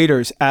 Scott.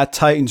 Raiders at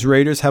Titans.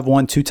 Raiders have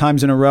won 2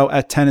 times in a row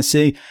at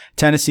Tennessee.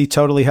 Tennessee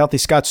totally healthy.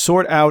 Scott,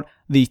 sort out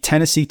the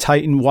Tennessee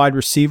Titan wide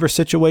receiver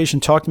situation.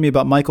 Talk to me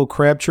about Michael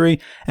Crabtree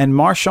and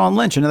Marshawn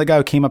Lynch, another guy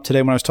who came up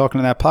today when I was talking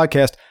to that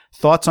podcast.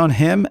 Thoughts on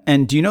him?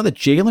 And do you know that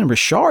Jalen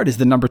Richard is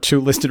the number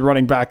 2 listed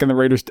running back in the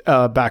Raiders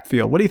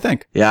backfield? What do you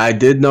think? Yeah, I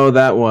did know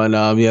that one.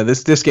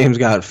 This game's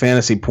got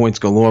fantasy points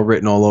galore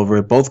written all over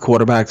it. Both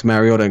quarterbacks,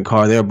 Mariota and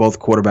Carr, they're both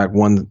quarterback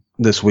one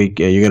this week.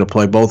 Yeah, you're going to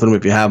play both of them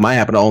if you have them. I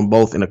happen to own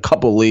both in a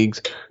couple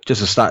leagues.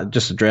 Just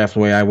to draft the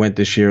way I went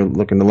this year,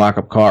 looking to lock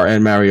up Carr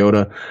and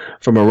Mariota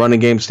from a running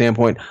game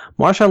standpoint.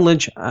 Marshawn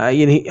Lynch, I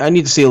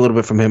need to see a little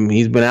bit from him.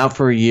 He's been out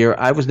for a year.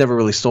 I was never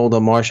really sold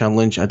on Marshawn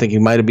Lynch. I think he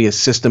might be a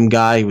system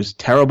guy. He was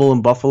terrible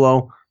in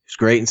Buffalo. He was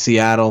great in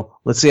Seattle.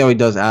 Let's see how he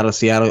does out of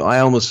Seattle. I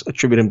almost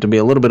attribute him to be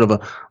a little bit of a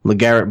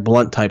LeGarrette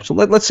Blount type. So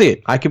let's see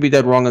it. I could be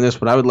dead wrong on this,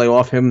 but I would lay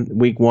off him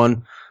week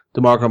 1.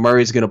 DeMarco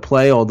Murray is going to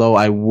play, although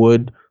I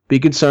would be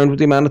concerned with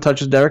the amount of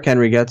touches Derrick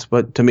Henry gets,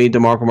 but to me,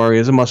 DeMarco Murray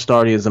is a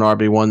must-start. He is an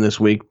RB1 this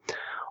week.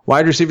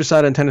 Wide receiver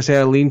side on Tennessee,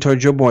 I lean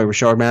towards your boy,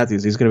 Rashard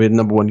Matthews. He's going to be the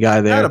number 1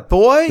 guy there. With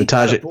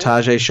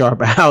Tajay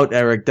Sharp out,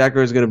 Eric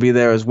Decker is going to be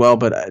there as well,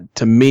 but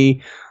to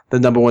me, the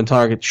number 1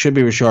 target should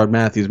be Rashard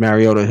Matthews.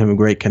 Mariota, him a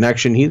great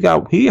connection.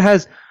 He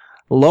has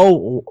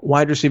low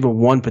wide receiver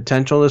 1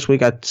 potential this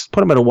week. I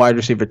put him at a wide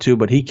receiver 2,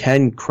 but he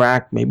can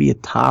crack maybe a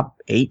top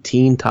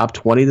 18, top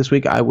 20 this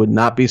week. I would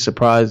not be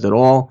surprised at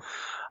all.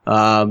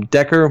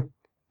 Decker,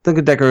 I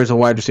think Decker is a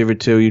wide receiver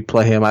 2. You'd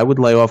play him. I would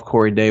lay off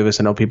Corey Davis.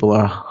 I know people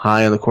are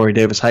high on the Corey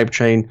Davis hype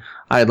train.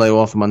 I'd lay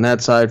off him on that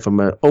side.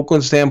 From an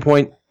Oakland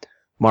standpoint,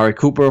 Mari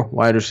Cooper,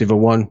 wide receiver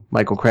 1.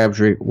 Michael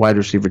Crabtree, wide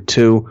receiver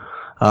 2.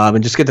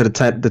 And just get to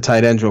the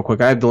tight ends real quick.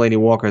 I have Delaney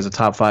Walker as a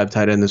top 5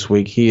 tight end this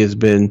week. He has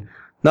been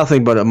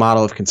nothing but a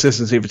model of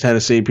consistency for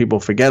Tennessee. People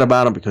forget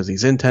about him because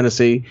he's in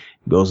Tennessee.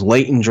 He goes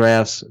late in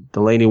drafts.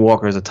 Delaney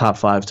Walker is a top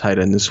 5 tight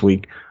end this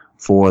week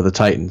for the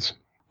Titans.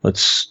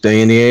 Let's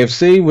stay in the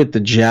AFC with the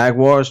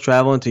Jaguars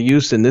traveling to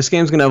Houston. This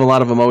game's going to have a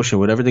lot of emotion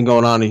with everything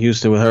going on in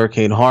Houston with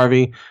Hurricane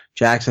Harvey.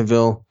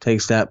 Jacksonville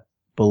takes that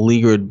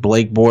beleaguered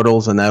Blake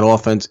Bortles and that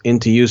offense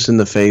into Houston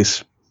to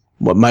face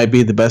what might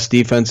be the best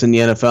defense in the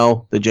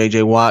NFL, the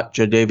J.J. Watt,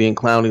 Jadeveon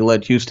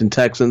Clowney-led Houston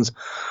Texans.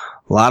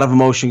 A lot of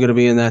emotion going to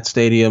be in that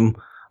stadium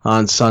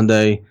on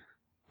Sunday.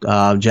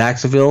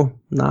 Jacksonville,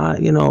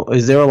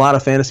 is there a lot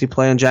of fantasy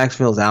play in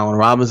Jacksonville? Does Allen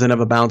Robinson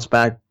have a bounce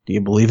back? Do you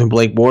believe in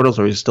Blake Bortles,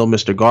 or is he still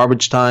Mr.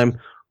 Garbage Time?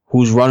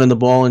 Who's running the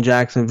ball in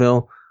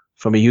Jacksonville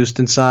from a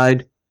Houston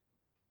side?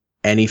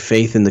 Any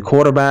faith in the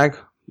quarterback?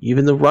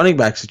 Even the running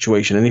back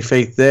situation, any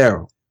faith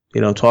there?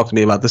 Talk to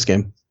me about this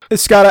game.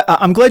 Scott,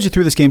 I'm glad you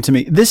threw this game to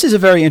me. This is a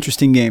very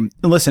interesting game.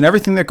 Listen,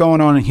 everything that's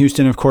going on in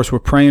Houston, of course, we're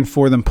praying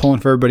for them, pulling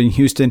for everybody in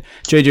Houston.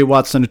 J.J.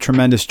 Watt's done a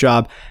tremendous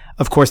job.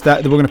 Of course,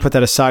 that we're going to put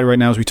that aside right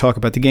now as we talk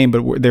about the game,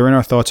 but they're in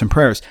our thoughts and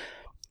prayers.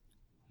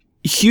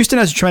 Houston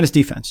has a tremendous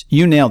defense.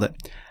 You nailed it.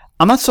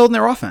 I'm not sold on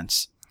their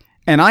offense.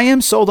 And I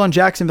am sold on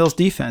Jacksonville's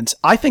defense.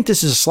 I think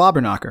this is a slobber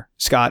knocker,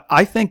 Scott.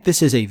 I think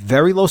this is a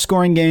very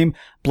low-scoring game.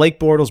 Blake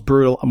Bortles,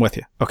 brutal. I'm with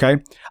you, okay?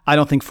 I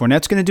don't think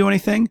Fournette's going to do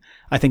anything.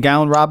 I think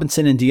Allen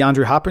Robinson and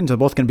DeAndre Hopkins are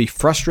both going to be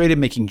frustrated,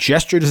 making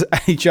gestures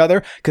at each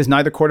other because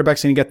neither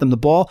quarterback's going to get them the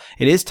ball.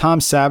 It is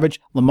Tom Savage.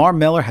 Lamar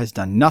Miller has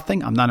done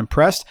nothing. I'm not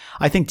impressed.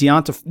 I think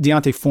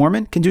Deontay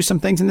Foreman can do some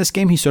things in this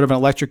game. He's sort of an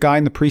electric guy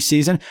in the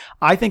preseason.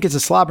 I think it's a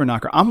slobber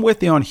knocker. I'm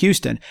with you on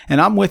Houston,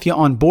 and I'm with you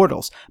on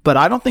Bortles, but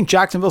I don't think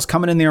Jacksonville's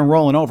coming in there and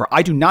rolling over.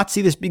 I do not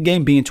see this big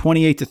game being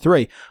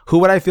 28-3. Who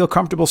would I feel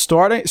comfortable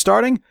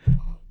starting?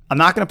 I'm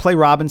not going to play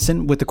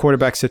Robinson with the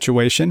quarterback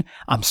situation.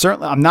 I'm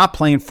not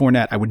playing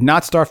Fournette. I would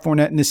not start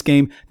Fournette in this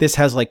game. This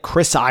has like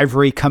Chris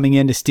Ivory coming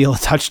in to steal a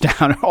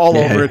touchdown all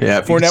over it.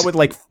 Yeah, Fournette with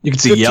like you can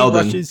see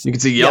Yeldon. Rushes. You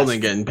can see Yeldon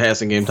getting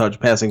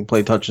passing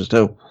play touches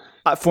too.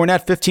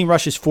 Fournette 15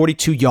 rushes,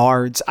 42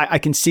 yards. I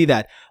can see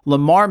that.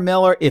 Lamar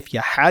Miller, if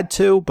you had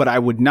to, but I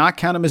would not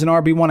count him as an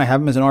RB1. I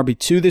have him as an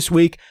RB2 this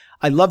week.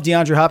 I love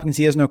DeAndre Hopkins.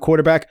 He has no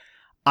quarterback.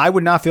 I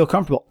would not feel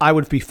comfortable. I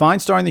would be fine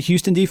starting the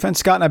Houston defense,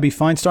 Scott, and I'd be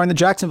fine starting the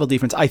Jacksonville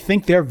defense. I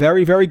think they're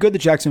very, very good, the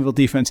Jacksonville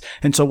defense.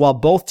 And so while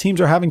both teams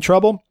are having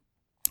trouble,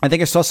 I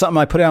think I saw something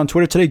I put out on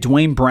Twitter today.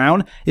 Dwayne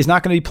Brown is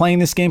not going to be playing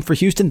this game for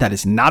Houston. That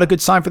is not a good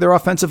sign for their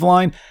offensive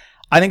line.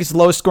 I think it's the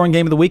lowest scoring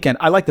game of the weekend.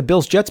 I like the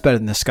Bills-Jets better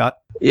than this, Scott.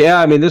 Yeah,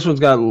 I mean, this one's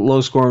got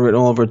low scoring written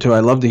all over it, too.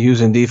 I love the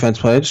Houston defense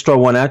play. I just throw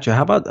one at you.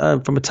 How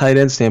about from a tight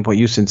end standpoint,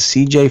 Houston,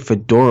 C.J.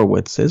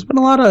 Fedorowicz? There's been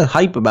a lot of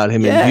hype about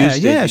him in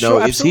Houston. Yeah,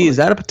 sure, absolutely. Is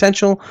that a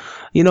potential,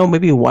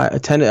 maybe a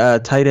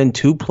tight end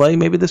 2 play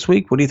maybe this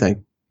week? What do you think?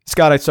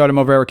 Scott, I'd start him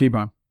over Eric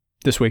Ebron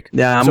this week.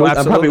 Yeah, I'm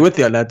probably with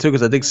you on that, too,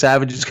 because I think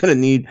Savage is going to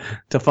need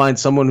to find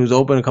someone who's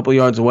open a couple of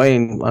yards away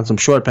and on some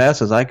short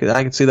passes. I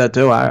could see that,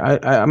 too.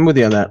 I'm with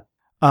you on that.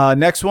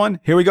 Next one.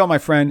 Here we go, my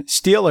friend.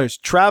 Steelers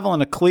traveling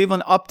to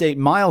Cleveland. Update.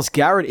 Myles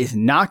Garrett is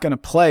not going to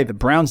play. The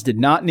Browns did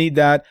not need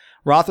that.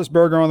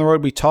 Roethlisberger on the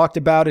road. We talked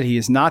about it. He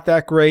is not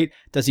that great.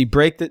 Does he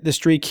break the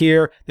streak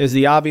here? There's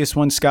the obvious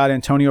one, Scott.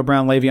 Antonio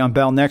Brown, Le'Veon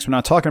Bell next. We're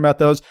not talking about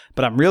those,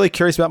 but I'm really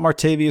curious about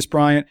Martavius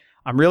Bryant.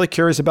 I'm really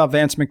curious about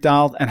Vance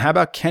McDonald. And how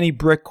about Kenny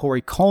Britt,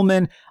 Corey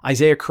Coleman,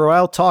 Isaiah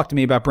Crowell? Talk to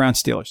me about Brown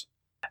Steelers.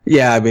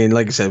 Yeah, I mean,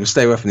 like I said, we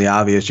stay away from the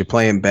obvious. You're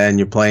playing Ben,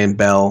 you're playing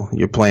Bell,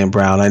 you're playing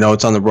Brown. I know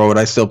it's on the road.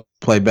 I still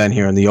play Ben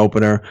here in the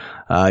opener.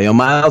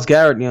 Myles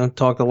Garrett,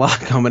 talked a lot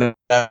coming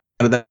out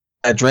of that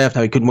draft,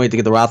 how he couldn't wait to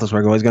get the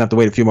Roethlisberger. He's going to have to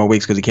wait a few more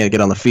weeks because he can't get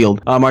on the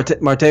field.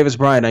 Martavis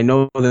Bryant, I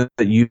know that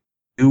you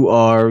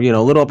are,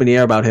 a little up in the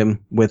air about him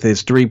with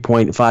his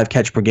 3.5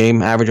 catch per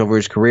game average over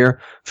his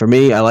career. For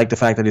me, I like the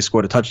fact that he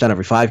scored a touchdown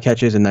every 5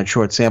 catches in that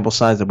short sample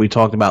size that we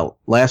talked about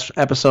last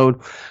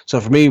episode.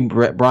 So for me,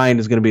 Bryant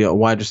is going to be a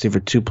wide receiver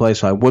 2 play,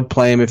 so I would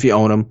play him if you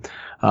own him.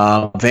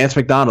 Vance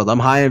McDonald, I'm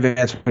high on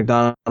Vance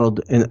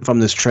McDonald from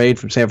this trade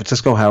from San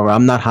Francisco. However,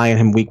 I'm not high on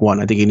him week 1.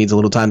 I think he needs a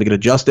little time to get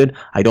adjusted.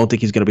 I don't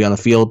think he's going to be on the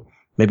field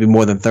maybe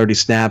more than 30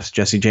 snaps.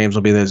 Jesse James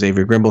will be there,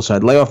 Xavier Grimble. So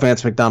I'd lay off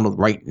Vance McDonald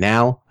right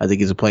now. I think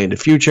he's a play in the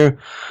future.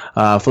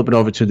 Flipping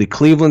over to the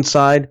Cleveland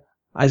side,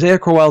 Isaiah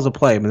Crowell's a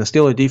play. I mean, the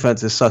Steelers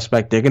defense is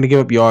suspect. They're going to give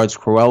up yards.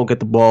 Crowell will get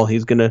the ball.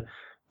 He's going to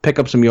pick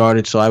up some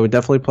yardage. So I would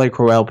definitely play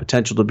Crowell.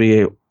 Potential to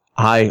be a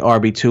high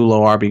RB2,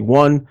 low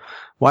RB1.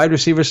 Wide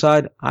receiver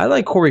side, I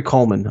like Corey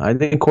Coleman. I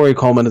think Corey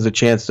Coleman has a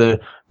chance to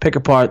pick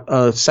apart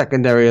a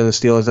secondary of the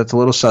Steelers that's a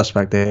little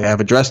suspect. They have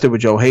addressed it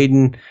with Joe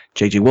Hayden,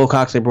 J.G.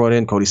 Wilcox they brought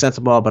in, Cody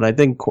Sensabaugh, but I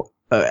think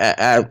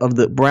of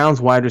the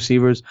Browns wide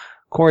receivers,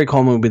 Corey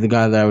Coleman would be the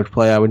guy that I would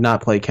play. I would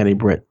not play Kenny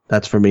Britt.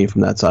 That's for me from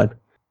that side.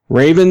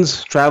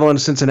 Ravens traveling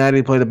to Cincinnati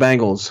to play the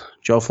Bengals.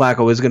 Joe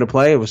Flacco is going to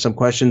play. There was some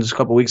questions a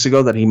couple weeks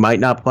ago that he might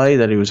not play,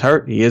 that he was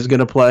hurt. He is going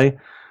to play.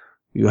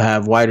 You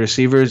have wide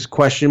receivers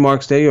question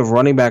marks there. You have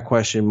running back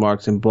question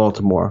marks in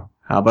Baltimore.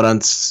 How about on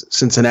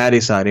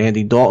Cincinnati side?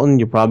 Andy Dalton.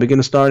 You're probably going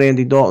to start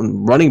Andy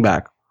Dalton. Running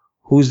back.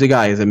 Who's the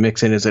guy? Is it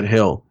Mixon? Is it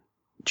Hill?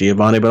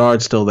 Giovanni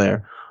Bernard's still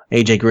there.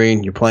 AJ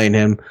Green. You're playing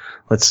him.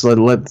 Let's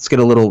get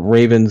a little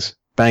Ravens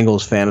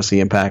Bengals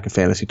fantasy impact and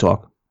fantasy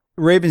talk.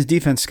 Ravens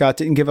defense, Scott,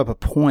 didn't give up a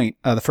point,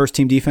 the first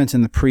team defense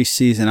in the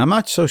preseason. I'm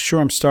not so sure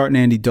I'm starting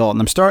Andy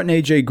Dalton. I'm starting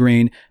AJ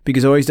Green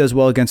because he always does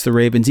well against the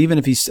Ravens. Even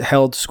if he's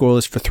held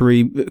scoreless for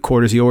 3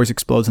 quarters, he always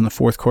explodes in the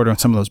fourth quarter on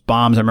some of those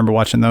bombs. I remember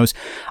watching those.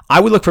 I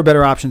would look for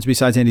better options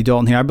besides Andy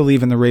Dalton here. I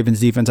believe in the Ravens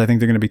defense. I think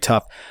they're going to be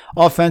tough.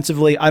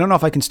 Offensively, I don't know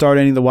if I can start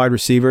any of the wide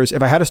receivers.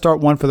 If I had to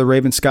start one for the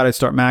Ravens, Scott, I'd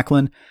start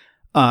Macklin.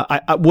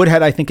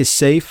 Woodhead, I think, is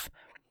safe.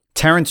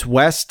 Terrence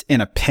West in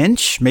a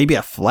pinch, maybe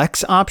a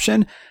flex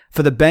option.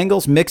 For the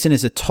Bengals, Mixon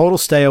is a total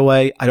stay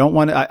away.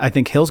 I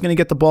think Hill's going to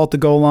get the ball at the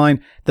goal line.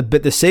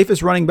 The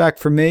safest running back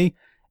for me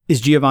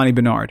is Giovanni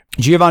Bernard.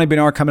 Giovanni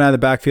Bernard coming out of the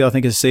backfield, I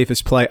think, is the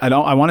safest play.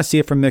 I want to see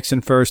it from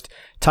Mixon first.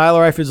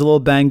 Tyler Eifert's a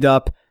little banged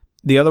up.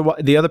 The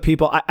other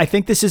people, I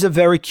think this is a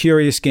very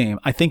curious game.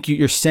 I think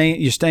you're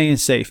staying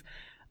safe.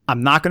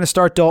 I'm not going to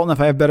start Dalton if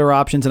I have better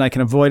options and I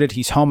can avoid it.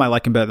 He's home. I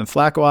like him better than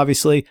Flacco,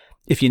 obviously.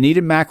 If you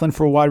needed Macklin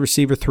for a wide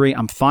receiver 3,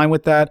 I'm fine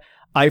with that.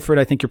 Eifert,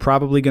 I think you're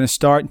probably going to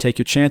start and take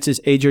your chances.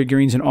 AJ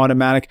Green's an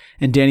automatic,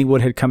 and Danny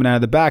Woodhead coming out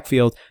of the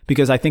backfield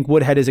because I think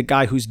Woodhead is a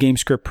guy who's game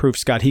script proof,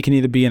 Scott. He can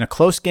either be in a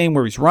close game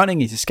where he's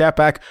running, he's a scat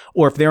back,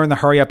 or if they're in the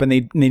hurry up and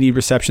they need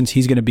receptions,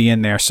 he's going to be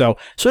in there. So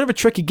sort of a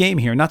tricky game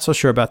here. Not so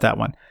sure about that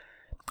one.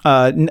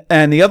 And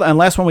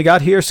last one we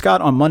got here, Scott,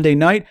 on Monday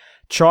night.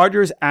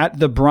 Chargers at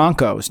the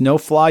Broncos. No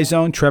fly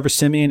zone. Trevor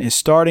Siemian is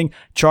starting.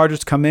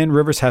 Chargers come in.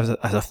 Rivers has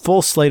a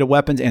full slate of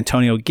weapons.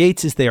 Antonio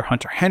Gates is there.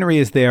 Hunter Henry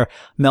is there.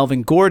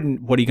 Melvin Gordon,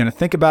 what are you going to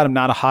think about him?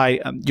 Not a high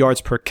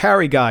yards per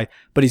carry guy,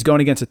 but he's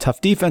going against a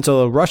tough defense,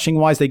 although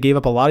rushing-wise, they gave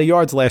up a lot of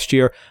yards last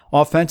year.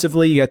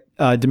 Offensively, you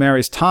got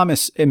Demaryius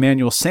Thomas,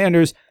 Emmanuel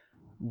Sanders.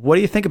 What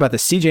do you think about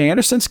this? C.J.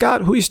 Anderson,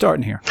 Scott? Who are you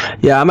starting here?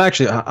 Yeah,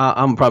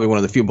 I'm probably one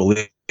of the few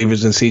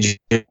believers in C.J.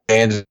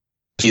 Anderson.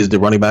 He is the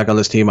running back on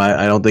this team.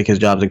 I don't think his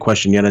job's in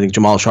question yet. I think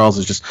Jamal Charles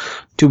is just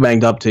too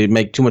banged up to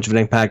make too much of an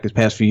impact this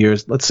past few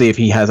years. Let's see if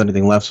he has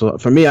anything left. So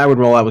for me, I would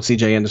roll out with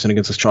C.J. Anderson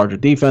against this Charger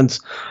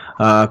defense.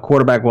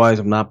 Quarterback-wise,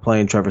 I'm not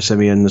playing Trevor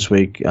Siemian this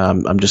week.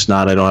 I'm just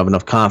not. I don't have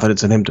enough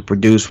confidence in him to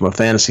produce from a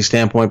fantasy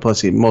standpoint. Plus,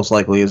 he most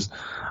likely is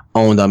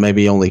owned on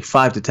maybe only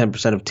 5 to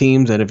 10% of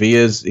teams. And if he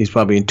is, he's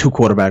probably in 2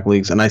 quarterback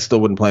leagues. And I still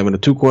wouldn't play him in a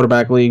 2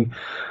 quarterback league.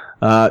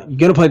 You're going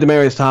to play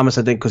Demaryius Thomas,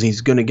 I think, because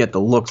he's going to get the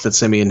looks that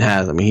Siemian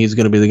has. I mean, he's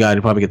going to be the guy to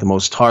probably get the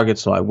most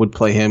targets, so I would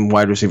play him.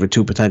 Wide receiver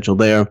 2 potential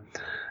there.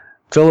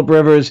 Phillip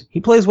Rivers, he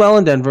plays well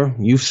in Denver.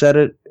 You've said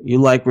it. You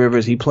like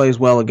Rivers. He plays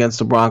well against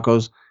the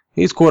Broncos.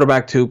 He's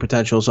quarterback 2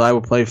 potential, so I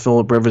would play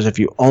Phillip Rivers if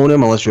you own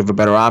him, unless you have a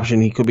better option.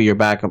 He could be your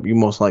backup. You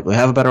most likely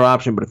have a better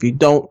option, but if you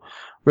don't,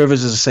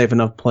 Rivers is a safe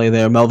enough play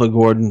there. Melvin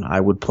Gordon, I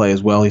would play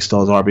as well. He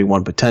still has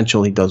RB1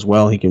 potential. He does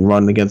well. He can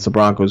run against the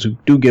Broncos, who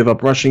do give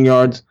up rushing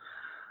yards.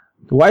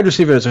 The wide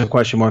receiver is a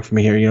question mark for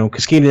me here,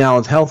 because Keenan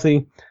Allen's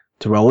healthy.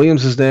 Terrell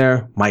Williams is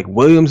there. Mike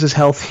Williams is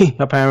healthy,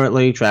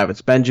 apparently.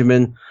 Travis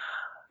Benjamin.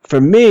 For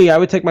me, I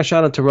would take my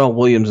shot on Terrell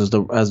Williams as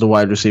the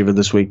wide receiver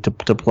this week to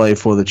play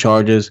for the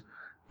Chargers.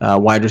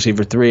 Wide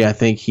receiver 3, I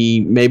think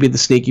he may be the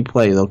sneaky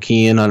play. They'll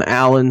key in on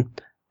Allen.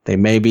 They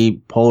may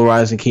be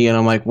polarizing key in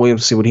on Mike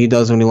Williams to see what he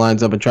does when he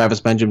lines up in Travis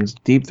Benjamin's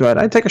deep threat.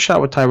 I'd take a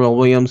shot with Tyrell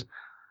Williams.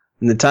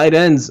 And the tight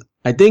ends,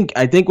 I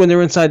think when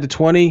they're inside the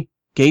 20,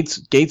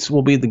 Gates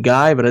will be the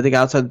guy, but I think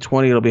outside the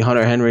 20 it'll be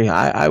Hunter Henry.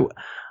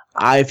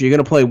 If you're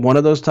going to play one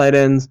of those tight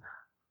ends,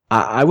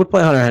 I would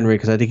play Hunter Henry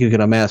because I think he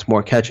could amass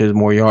more catches,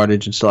 more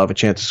yardage, and still have a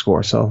chance to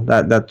score. So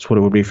that's what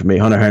it would be for me,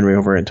 Hunter Henry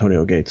over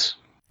Antonio Gates.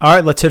 All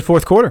right, let's hit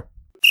fourth quarter.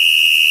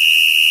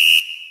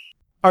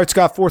 All right,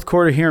 Scott, fourth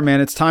quarter here, man.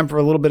 It's time for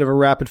a little bit of a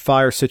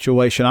rapid-fire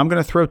situation. I'm going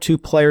to throw 2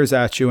 players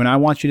at you, and I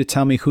want you to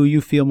tell me who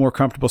you feel more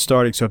comfortable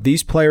starting. So if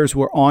these players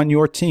were on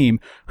your team,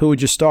 who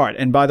would you start?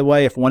 And by the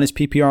way, if one is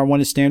PPR and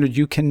one is standard,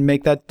 you can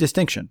make that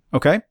distinction,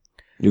 okay?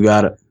 You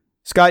got it.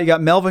 Scott, you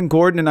got Melvin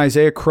Gordon and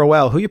Isaiah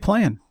Crowell. Who you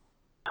playing?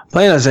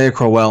 Playing Isaiah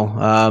Crowell.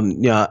 I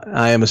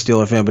am a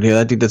Steeler fan, but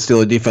I think that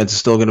Steeler defense is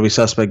still going to be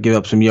suspect, give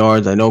up some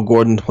yards. I know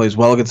Gordon plays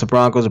well against the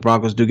Broncos. The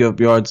Broncos do give up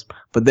yards,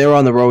 but they're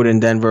on the road in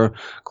Denver.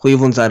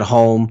 Cleveland's at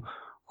home.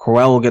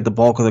 Crowell will get the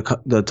bulk of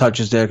the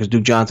touches there because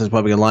Duke Johnson's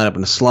probably going to line up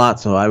in the slot,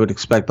 so I would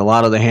expect a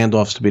lot of the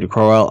handoffs to be to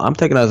Crowell. I'm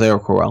taking Isaiah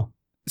Crowell.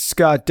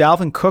 Scott,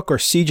 Dalvin Cook or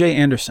C.J.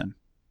 Anderson?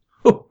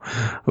 Ooh,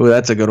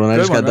 that's a good one. I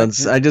just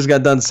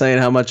got done saying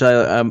how much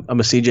I'm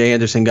a C.J.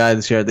 Anderson guy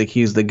this year. I think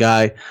he's the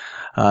guy.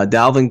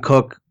 Dalvin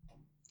Cook,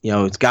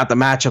 it's got the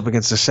matchup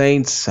against the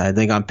Saints. I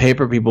think on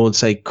paper people would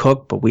say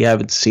Cook, but we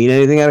haven't seen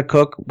anything out of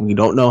Cook. We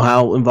don't know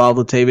how involved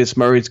Latavius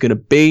Murray is going to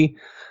be.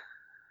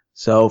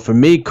 So for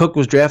me, Cook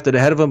was drafted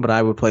ahead of him, but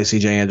I would play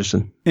C.J.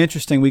 Anderson.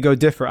 Interesting. We go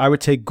different. I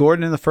would take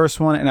Gordon in the first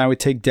one, and I would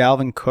take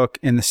Dalvin Cook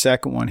in the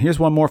second one. Here's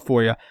one more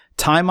for you.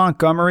 Ty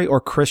Montgomery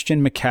or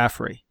Christian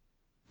McCaffrey?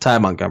 Ty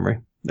Montgomery.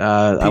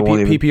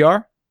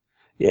 PPR?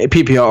 Yeah,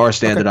 PPR or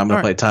standard. Okay, I'm going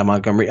to play Ty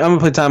Montgomery. I'm going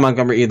to play Ty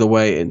Montgomery either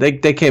way.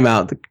 They came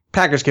out. The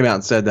Packers came out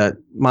and said that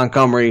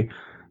Montgomery,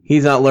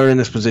 he's not learning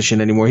this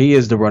position anymore. He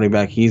is the running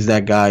back. He's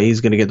that guy.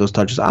 He's going to get those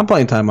touches. I'm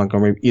playing Ty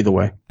Montgomery either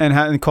way.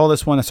 And call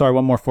this one, sorry,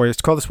 one more for you.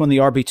 Let's call this one the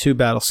RB2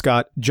 battle,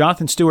 Scott.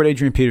 Jonathan Stewart,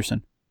 Adrian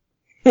Peterson.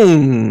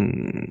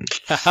 Adrian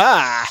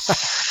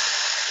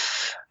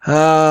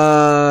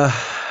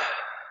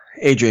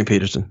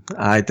Peterson.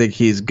 I think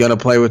he's going to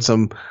play with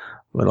a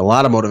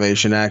lot of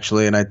motivation,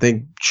 actually, and I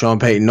think Sean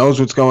Payton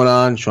knows what's going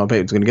on. Sean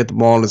Payton's going to get the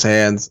ball in his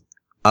hands.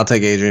 I'll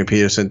take Adrian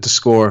Peterson to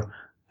score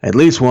at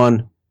least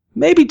 1,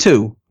 maybe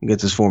 2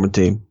 against his former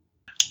team.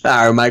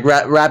 All right, Mike,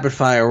 rapid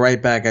fire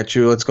right back at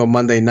you. Let's go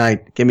Monday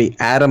night. Give me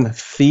Adam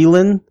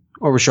Thielen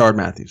or Rashard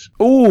Matthews.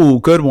 Ooh,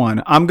 good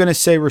one. I'm going to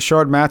say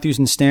Rashard Matthews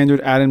in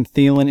standard, Adam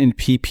Thielen in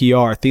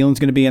PPR. Thielen's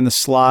going to be in the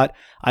slot.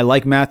 I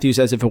like Matthews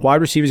as if a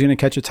wide receiver is going to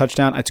catch a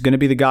touchdown, it's going to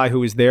be the guy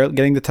who is there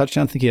getting the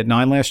touchdown. I think he had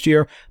 9 last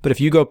year. But if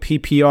you go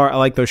PPR, I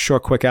like those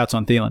short, quick outs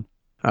on Thielen.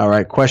 All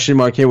right, question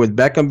mark here. With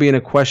Beckham being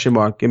a question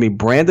mark, give me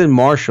Brandon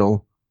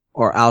Marshall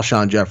or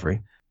Alshon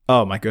Jeffrey.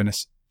 Oh, my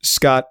goodness.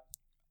 Scott,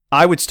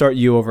 I would start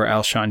you over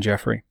Alshon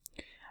Jeffrey.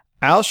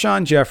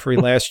 Alshon Jeffrey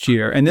last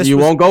year, and this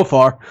won't go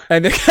far.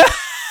 And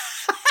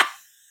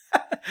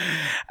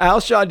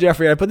Alshon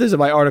Jeffrey, I put this in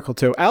my article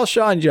too.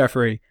 Alshon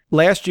Jeffrey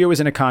last year was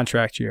in a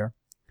contract year.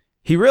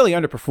 He really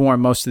underperformed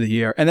most of the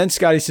year, and then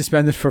Scotty's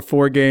suspended for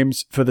 4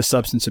 games for the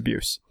substance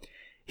abuse.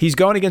 He's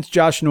going against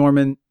Josh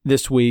Norman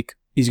this week.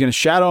 He's going to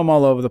shadow him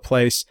all over the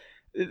place.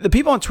 The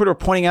people on Twitter are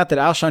pointing out that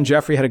Alshon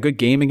Jeffrey had a good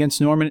game against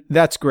Norman.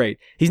 That's great.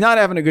 He's not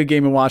having a good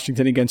game in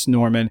Washington against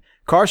Norman.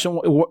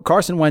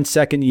 Carson Wentz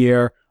second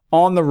year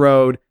on the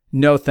road.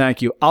 No,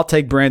 thank you. I'll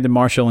take Brandon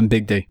Marshall and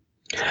Big D.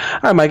 All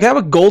right, Mike. I have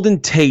a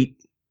Golden Tate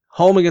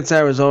home against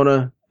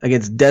Arizona,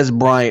 against Dez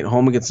Bryant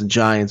home against the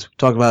Giants. We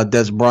talked about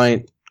Dez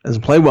Bryant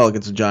doesn't play well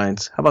against the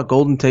Giants. How about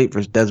Golden Tate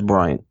versus Dez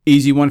Bryant?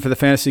 Easy one for the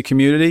fantasy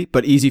community,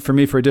 but easy for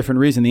me for a different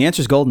reason. The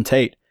answer is Golden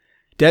Tate.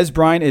 Dez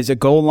Bryant is a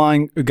goal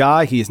line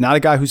guy. He is not a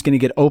guy who's going to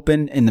get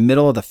open in the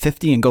middle of the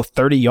 50 and go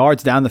 30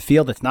 yards down the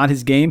field. It's not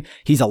his game.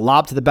 He's a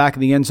lob to the back of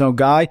the end zone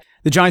guy.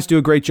 The Giants do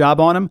a great job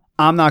on him.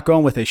 I'm not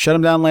going with it. Shut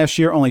him down last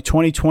year, only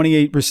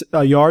 28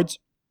 yards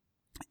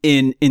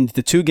in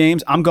the 2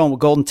 games. I'm going with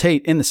Golden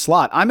Tate in the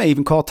slot. I may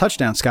even call a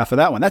touchdown, Scott, for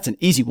that one. That's an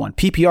easy one,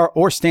 PPR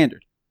or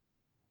standard.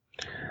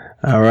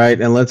 All right,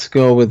 and let's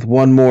go with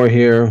one more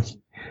here.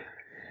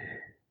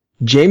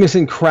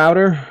 Jamison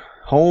Crowder,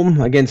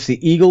 home against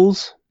the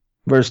Eagles.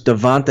 versus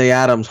Devontae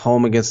Adams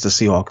home against the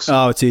Seahawks.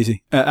 Oh, it's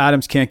easy.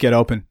 Adams can't get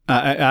open.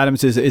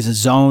 Adams is a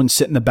zone,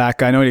 sit in the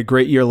back. I know he had a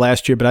great year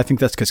last year, but I think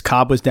that's because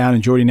Cobb was down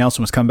and Jordy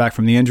Nelson was coming back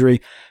from the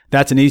injury.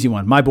 That's an easy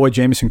one. My boy,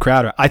 Jamison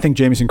Crowder. I think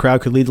Jamison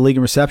Crowder could lead the league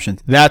in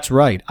receptions. That's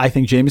right. I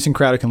think Jamison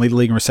Crowder can lead the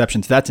league in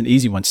receptions. That's an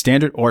easy one.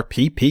 Standard or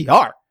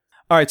PPR.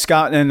 All right,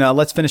 Scott, and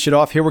let's finish it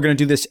off here. We're going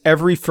to do this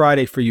every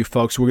Friday for you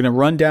folks. We're going to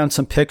run down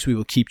some picks. We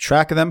will keep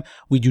track of them.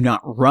 We do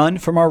not run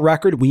from our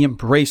record. We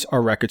embrace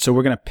our record. So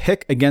we're going to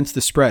pick against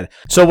the spread.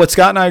 So what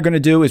Scott and I are going to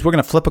do is we're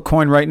going to flip a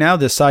coin right now,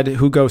 decide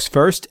who goes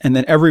first. And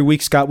then every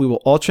week, Scott, we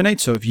will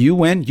alternate. So if you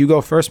win, you go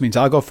first, means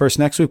I'll go first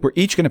next week. We're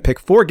each going to pick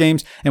 4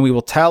 games, and we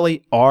will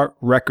tally our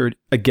record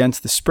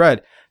against the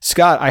spread.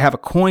 Scott, I have a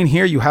coin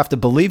here. You have to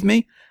believe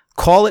me.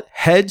 Call it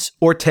heads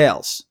or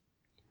tails.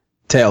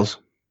 Tails.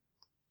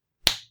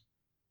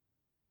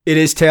 It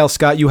is tails,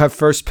 Scott. You have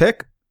first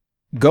pick.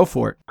 Go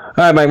for it. All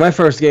right, Mike, my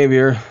first game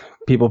here.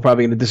 People are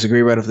probably going to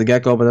disagree right off the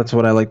get-go, but that's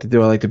what I like to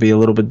do. I like to be a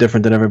little bit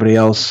different than everybody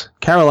else.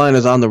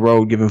 Carolina's on the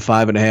road, giving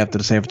 5.5 to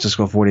the San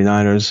Francisco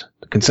 49ers.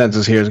 The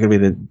consensus here is going to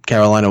be that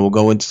Carolina will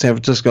go into San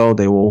Francisco.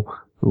 They will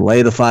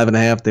lay the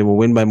 5.5. They will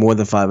win by more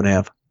than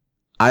 5.5.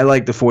 I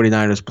like the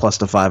 49ers plus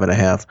the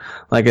 5.5.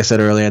 Like I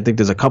said earlier, I think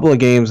there's a couple of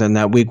games in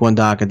that week 1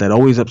 docket that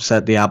always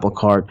upset the apple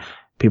cart.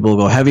 People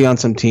will go heavy on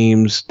some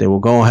teams. They will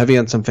go heavy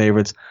on some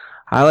favorites.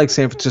 I like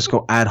San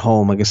Francisco at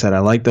home. Like I said, I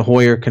like the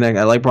Hoyer connect.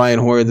 I like Brian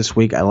Hoyer this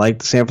week. I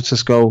like San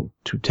Francisco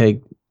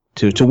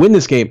to win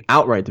this game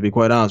outright, to be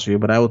quite honest with you.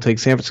 But I will take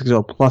San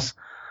Francisco plus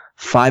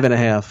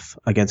 5.5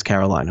 against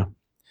Carolina.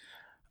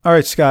 All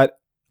right, Scott.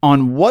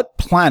 On what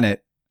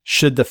planet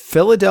should the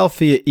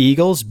Philadelphia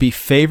Eagles be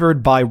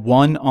favored by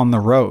 1 on the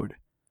road?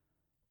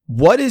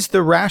 What is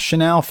the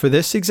rationale for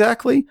this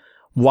exactly?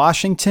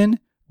 Washington,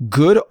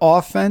 good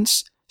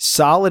offense,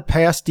 solid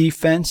pass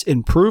defense,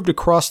 improved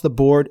across the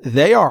board.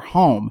 They are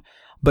home,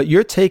 but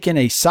you're taking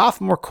a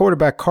sophomore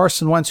quarterback,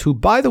 Carson Wentz, who,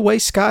 by the way,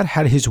 Scott,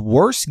 had his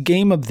worst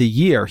game of the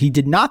year. He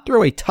did not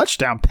throw a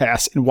touchdown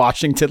pass in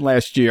Washington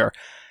last year.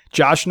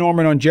 Josh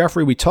Norman on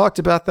Jeffrey, we talked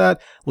about that.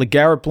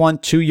 LeGarrette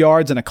Blount, 2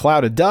 yards and a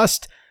cloud of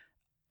dust.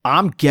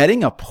 I'm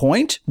getting a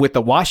point with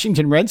the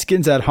Washington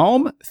Redskins at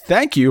home.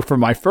 Thank you for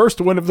my first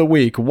win of the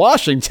week.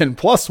 Washington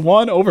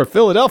 +1 over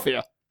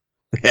Philadelphia.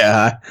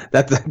 Yeah,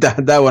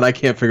 that one I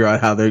can't figure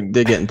out how they're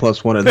getting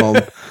 +1 at home.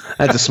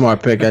 That's a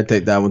smart pick. I'd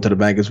take that one to the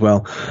bank as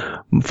well.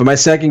 For my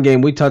second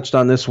game, we touched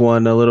on this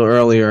one a little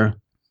earlier.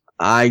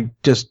 I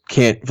just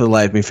can't for the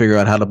life of me figure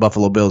out how the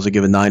Buffalo Bills are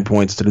giving 9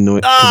 points to the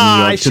New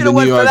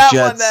York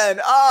Jets.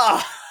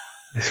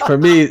 For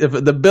me, if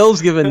the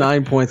Bills given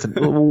 9 points,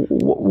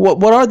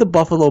 what are the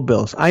Buffalo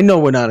Bills? I know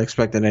we're not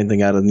expecting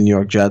anything out of the New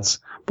York Jets,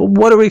 but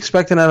what are we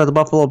expecting out of the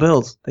Buffalo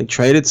Bills? They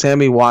traded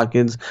Sammy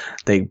Watkins.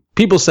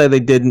 People say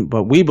they didn't,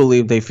 but we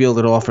believe they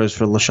fielded offers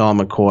for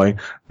LaShawn McCoy.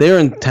 They're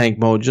in tank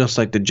mode just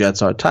like the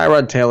Jets are.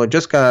 Tyrod Taylor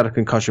just got out of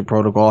concussion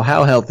protocol.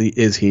 How healthy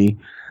is he?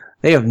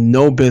 They have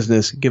no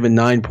business giving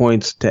 9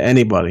 points to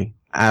anybody.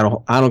 I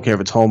don't care if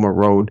it's home or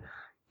road.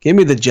 Give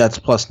me the Jets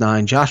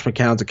 +9. Josh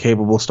McCown's a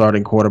capable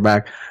starting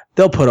quarterback.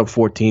 They'll put up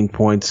 14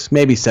 points,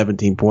 maybe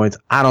 17 points.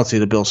 I don't see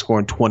the Bills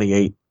scoring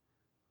 28.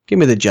 Give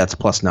me the Jets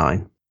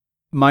 +9.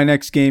 My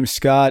next game,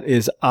 Scott,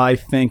 is I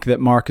think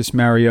that Marcus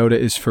Mariota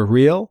is for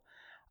real.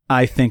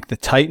 I think the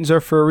Titans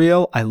are for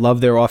real. I love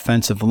their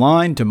offensive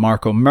line.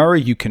 DeMarco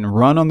Murray, you can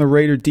run on the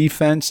Raider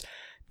defense.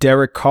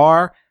 Derek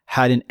Carr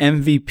had an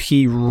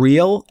MVP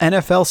real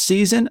NFL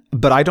season,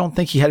 but I don't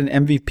think he had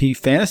an MVP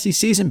fantasy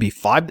season.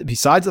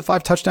 Besides the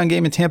 5 touchdown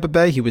game in Tampa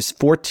Bay, he was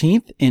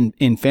 14th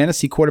in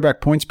fantasy quarterback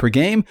points per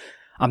game.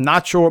 I'm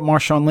not sure what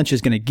Marshawn Lynch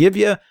is going to give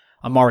you.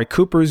 Amari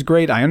Cooper is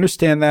great. I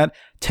understand that.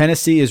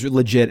 Tennessee is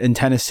legit, and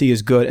Tennessee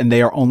is good, and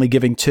they are only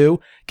giving 2.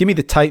 Give me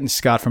the Titans,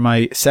 Scott, for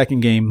my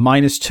second game,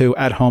 -2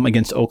 at home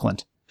against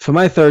Oakland. For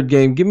my third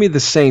game, give me the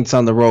Saints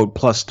on the road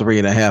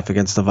 +3.5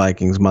 against the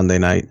Vikings Monday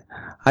night.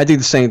 I think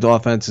the Saints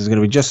offense is going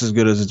to be just as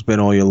good as it's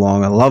been all year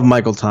long. I love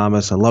Michael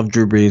Thomas. I love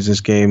Drew Brees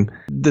this game.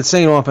 The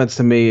Saints offense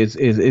to me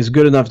is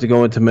good enough to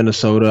go into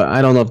Minnesota.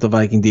 I don't know if the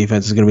Viking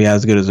defense is going to be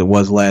as good as it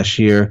was last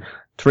year.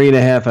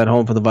 3.5 at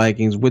home for the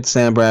Vikings with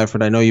Sam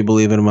Bradford. I know you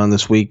believe in him on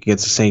this week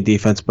against the Saints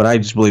defense, but I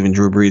just believe in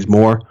Drew Brees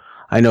more.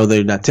 I know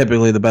they're not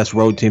typically the best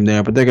road team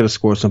there, but they're going to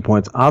score some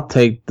points. I'll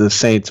take the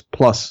Saints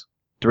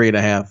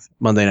 +3.5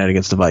 Monday night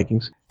against the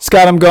Vikings.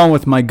 Scott, I'm going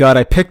with my gut.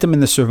 I picked them in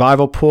the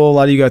survival pool. A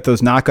lot of you got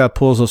those knockout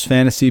pools, those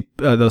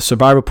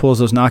survival pools,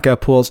 those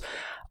knockout pools.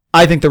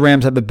 I think the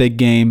Rams have a big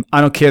game.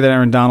 I don't care that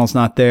Aaron Donald's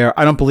not there.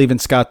 I don't believe in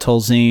Scott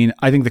Tolzien.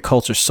 I think the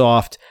Colts are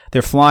soft.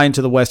 They're flying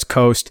to the West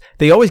Coast.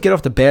 They always get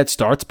off to bad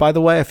starts, by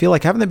the way. I feel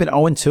like, haven't they been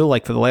 0-2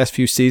 like for the last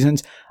few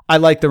seasons? I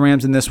like the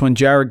Rams in this one.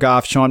 Jared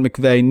Goff, Sean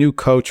McVay, new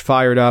coach,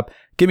 fired up.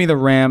 Give me the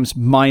Rams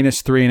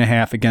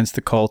 -3.5 against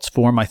the Colts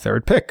for my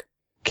third pick.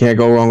 Can't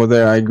go wrong with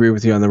there. I agree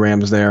with you on the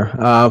Rams there.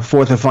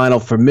 Fourth and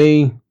final for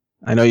me.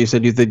 I know you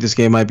said you think this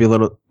game might be a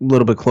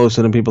little bit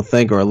closer than people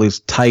think, or at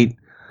least tight.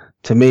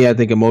 To me, I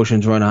think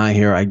emotions run high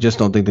here. I just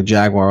don't think the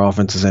Jaguar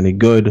offense is any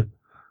good.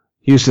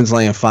 Houston's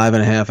laying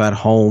 5.5 at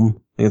home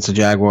against the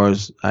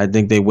Jaguars. I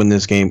think they win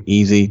this game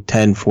easy,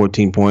 10,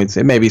 14 points.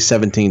 It may be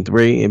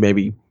 17-3. It may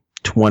be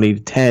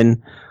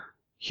 20-10.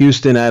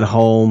 Houston at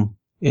home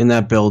in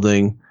that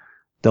building.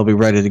 They'll be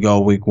ready to go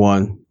week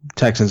 1.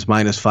 Texans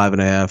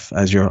 -5.5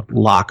 as your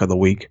lock of the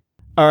week.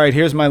 All right,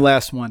 here's my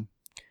last one.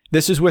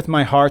 This is with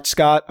my heart,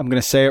 Scott. I'm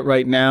going to say it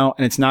right now,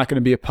 and it's not going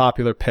to be a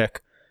popular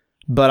pick.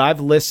 But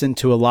I've listened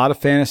to a lot of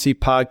fantasy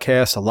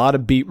podcasts, a lot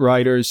of beat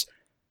writers.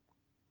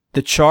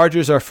 The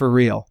Chargers are for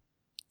real.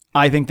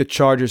 I think the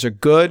Chargers are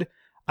good.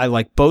 I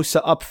like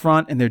Bosa up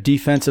front and their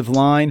defensive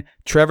line.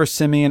 Trevor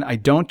Siemian, I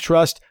don't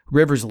trust.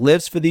 Rivers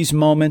lives for these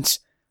moments.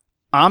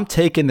 I'm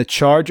taking the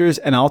Chargers,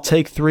 and I'll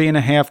take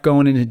 3.5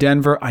 going into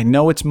Denver. I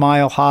know it's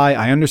mile high.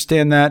 I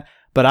understand that.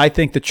 But I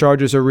think the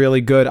Chargers are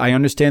really good. I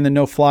understand the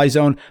no-fly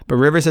zone, but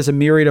Rivers has a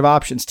myriad of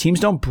options. Teams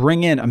don't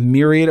bring in a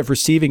myriad of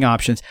receiving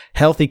options.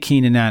 Healthy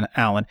Keenan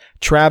Allen,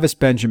 Travis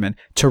Benjamin,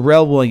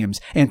 Terrell Williams,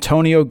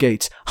 Antonio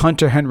Gates,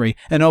 Hunter Henry,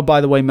 and oh,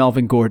 by the way,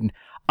 Melvin Gordon.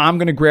 I'm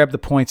going to grab the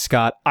point,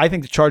 Scott. I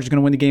think the Chargers are going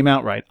to win the game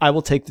outright. I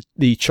will take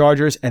the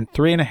Chargers and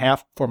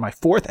 3.5 for my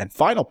fourth and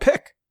final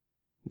pick.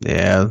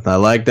 Yeah, I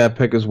like that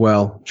pick as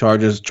well.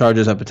 Chargers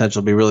have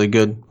potential to be really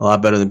good, a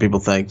lot better than people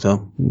think.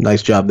 So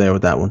nice job there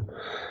with that one.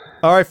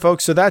 All right,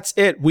 folks, so that's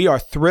it. We are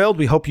thrilled.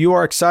 We hope you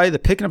are excited. The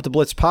Picking Up the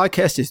Blitz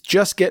podcast is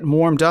just getting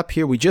warmed up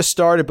here. We just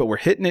started, but we're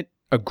hitting it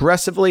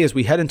aggressively as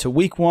we head into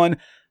week 1.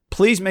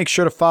 Please make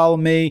sure to follow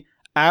me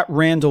at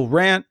Randall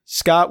Rant.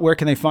 Scott, where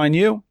can they find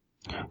you?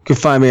 You can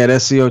find me at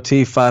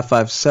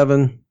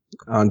SCOT557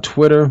 on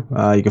Twitter.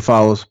 You can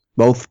follow us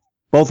both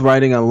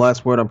writing on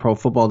Last Word on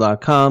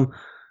ProFootball.com.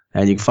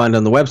 And you can find it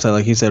on the website,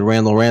 like he said,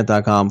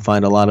 randallrant.com.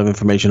 Find a lot of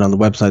information on the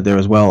website there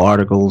as well.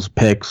 Articles,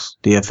 picks,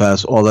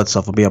 DFS, all that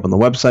stuff will be up on the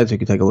website, so you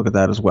can take a look at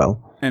that as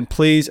well. And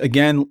please,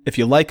 again, if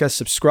you like us,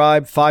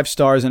 subscribe, 5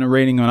 stars and a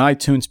rating on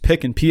iTunes.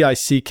 Pickin,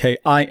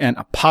 Pickin,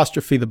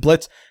 apostrophe the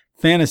Blitz,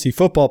 Fantasy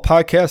Football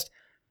Podcast.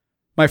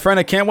 My friend,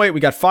 I can't wait.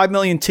 We got 5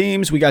 million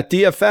teams. We got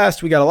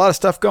DFS. We got a lot of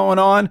stuff going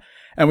on.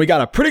 And we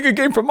got a pretty good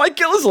game from Mike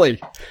Gillisley.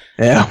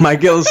 Yeah, Mike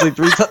Gillisley,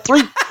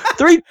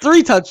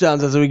 three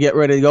touchdowns as we get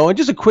ready to go. And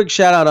just a quick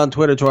shout out on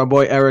Twitter to our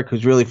boy Eric,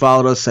 who's really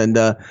followed us and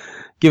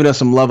giving us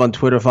some love on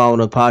Twitter, following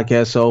the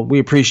podcast. So we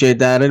appreciate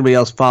that. Anybody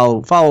else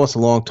follow us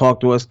along, talk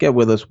to us, get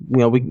with us. You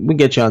know, we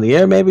get you on the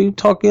air. Maybe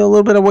talk a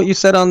little bit of what you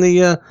said on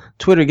the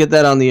Twitter, get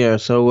that on the air.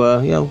 So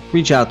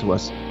reach out to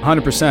us.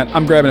 100%.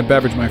 I'm grabbing a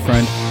beverage, my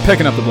friend.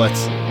 Picking up the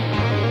Blitz.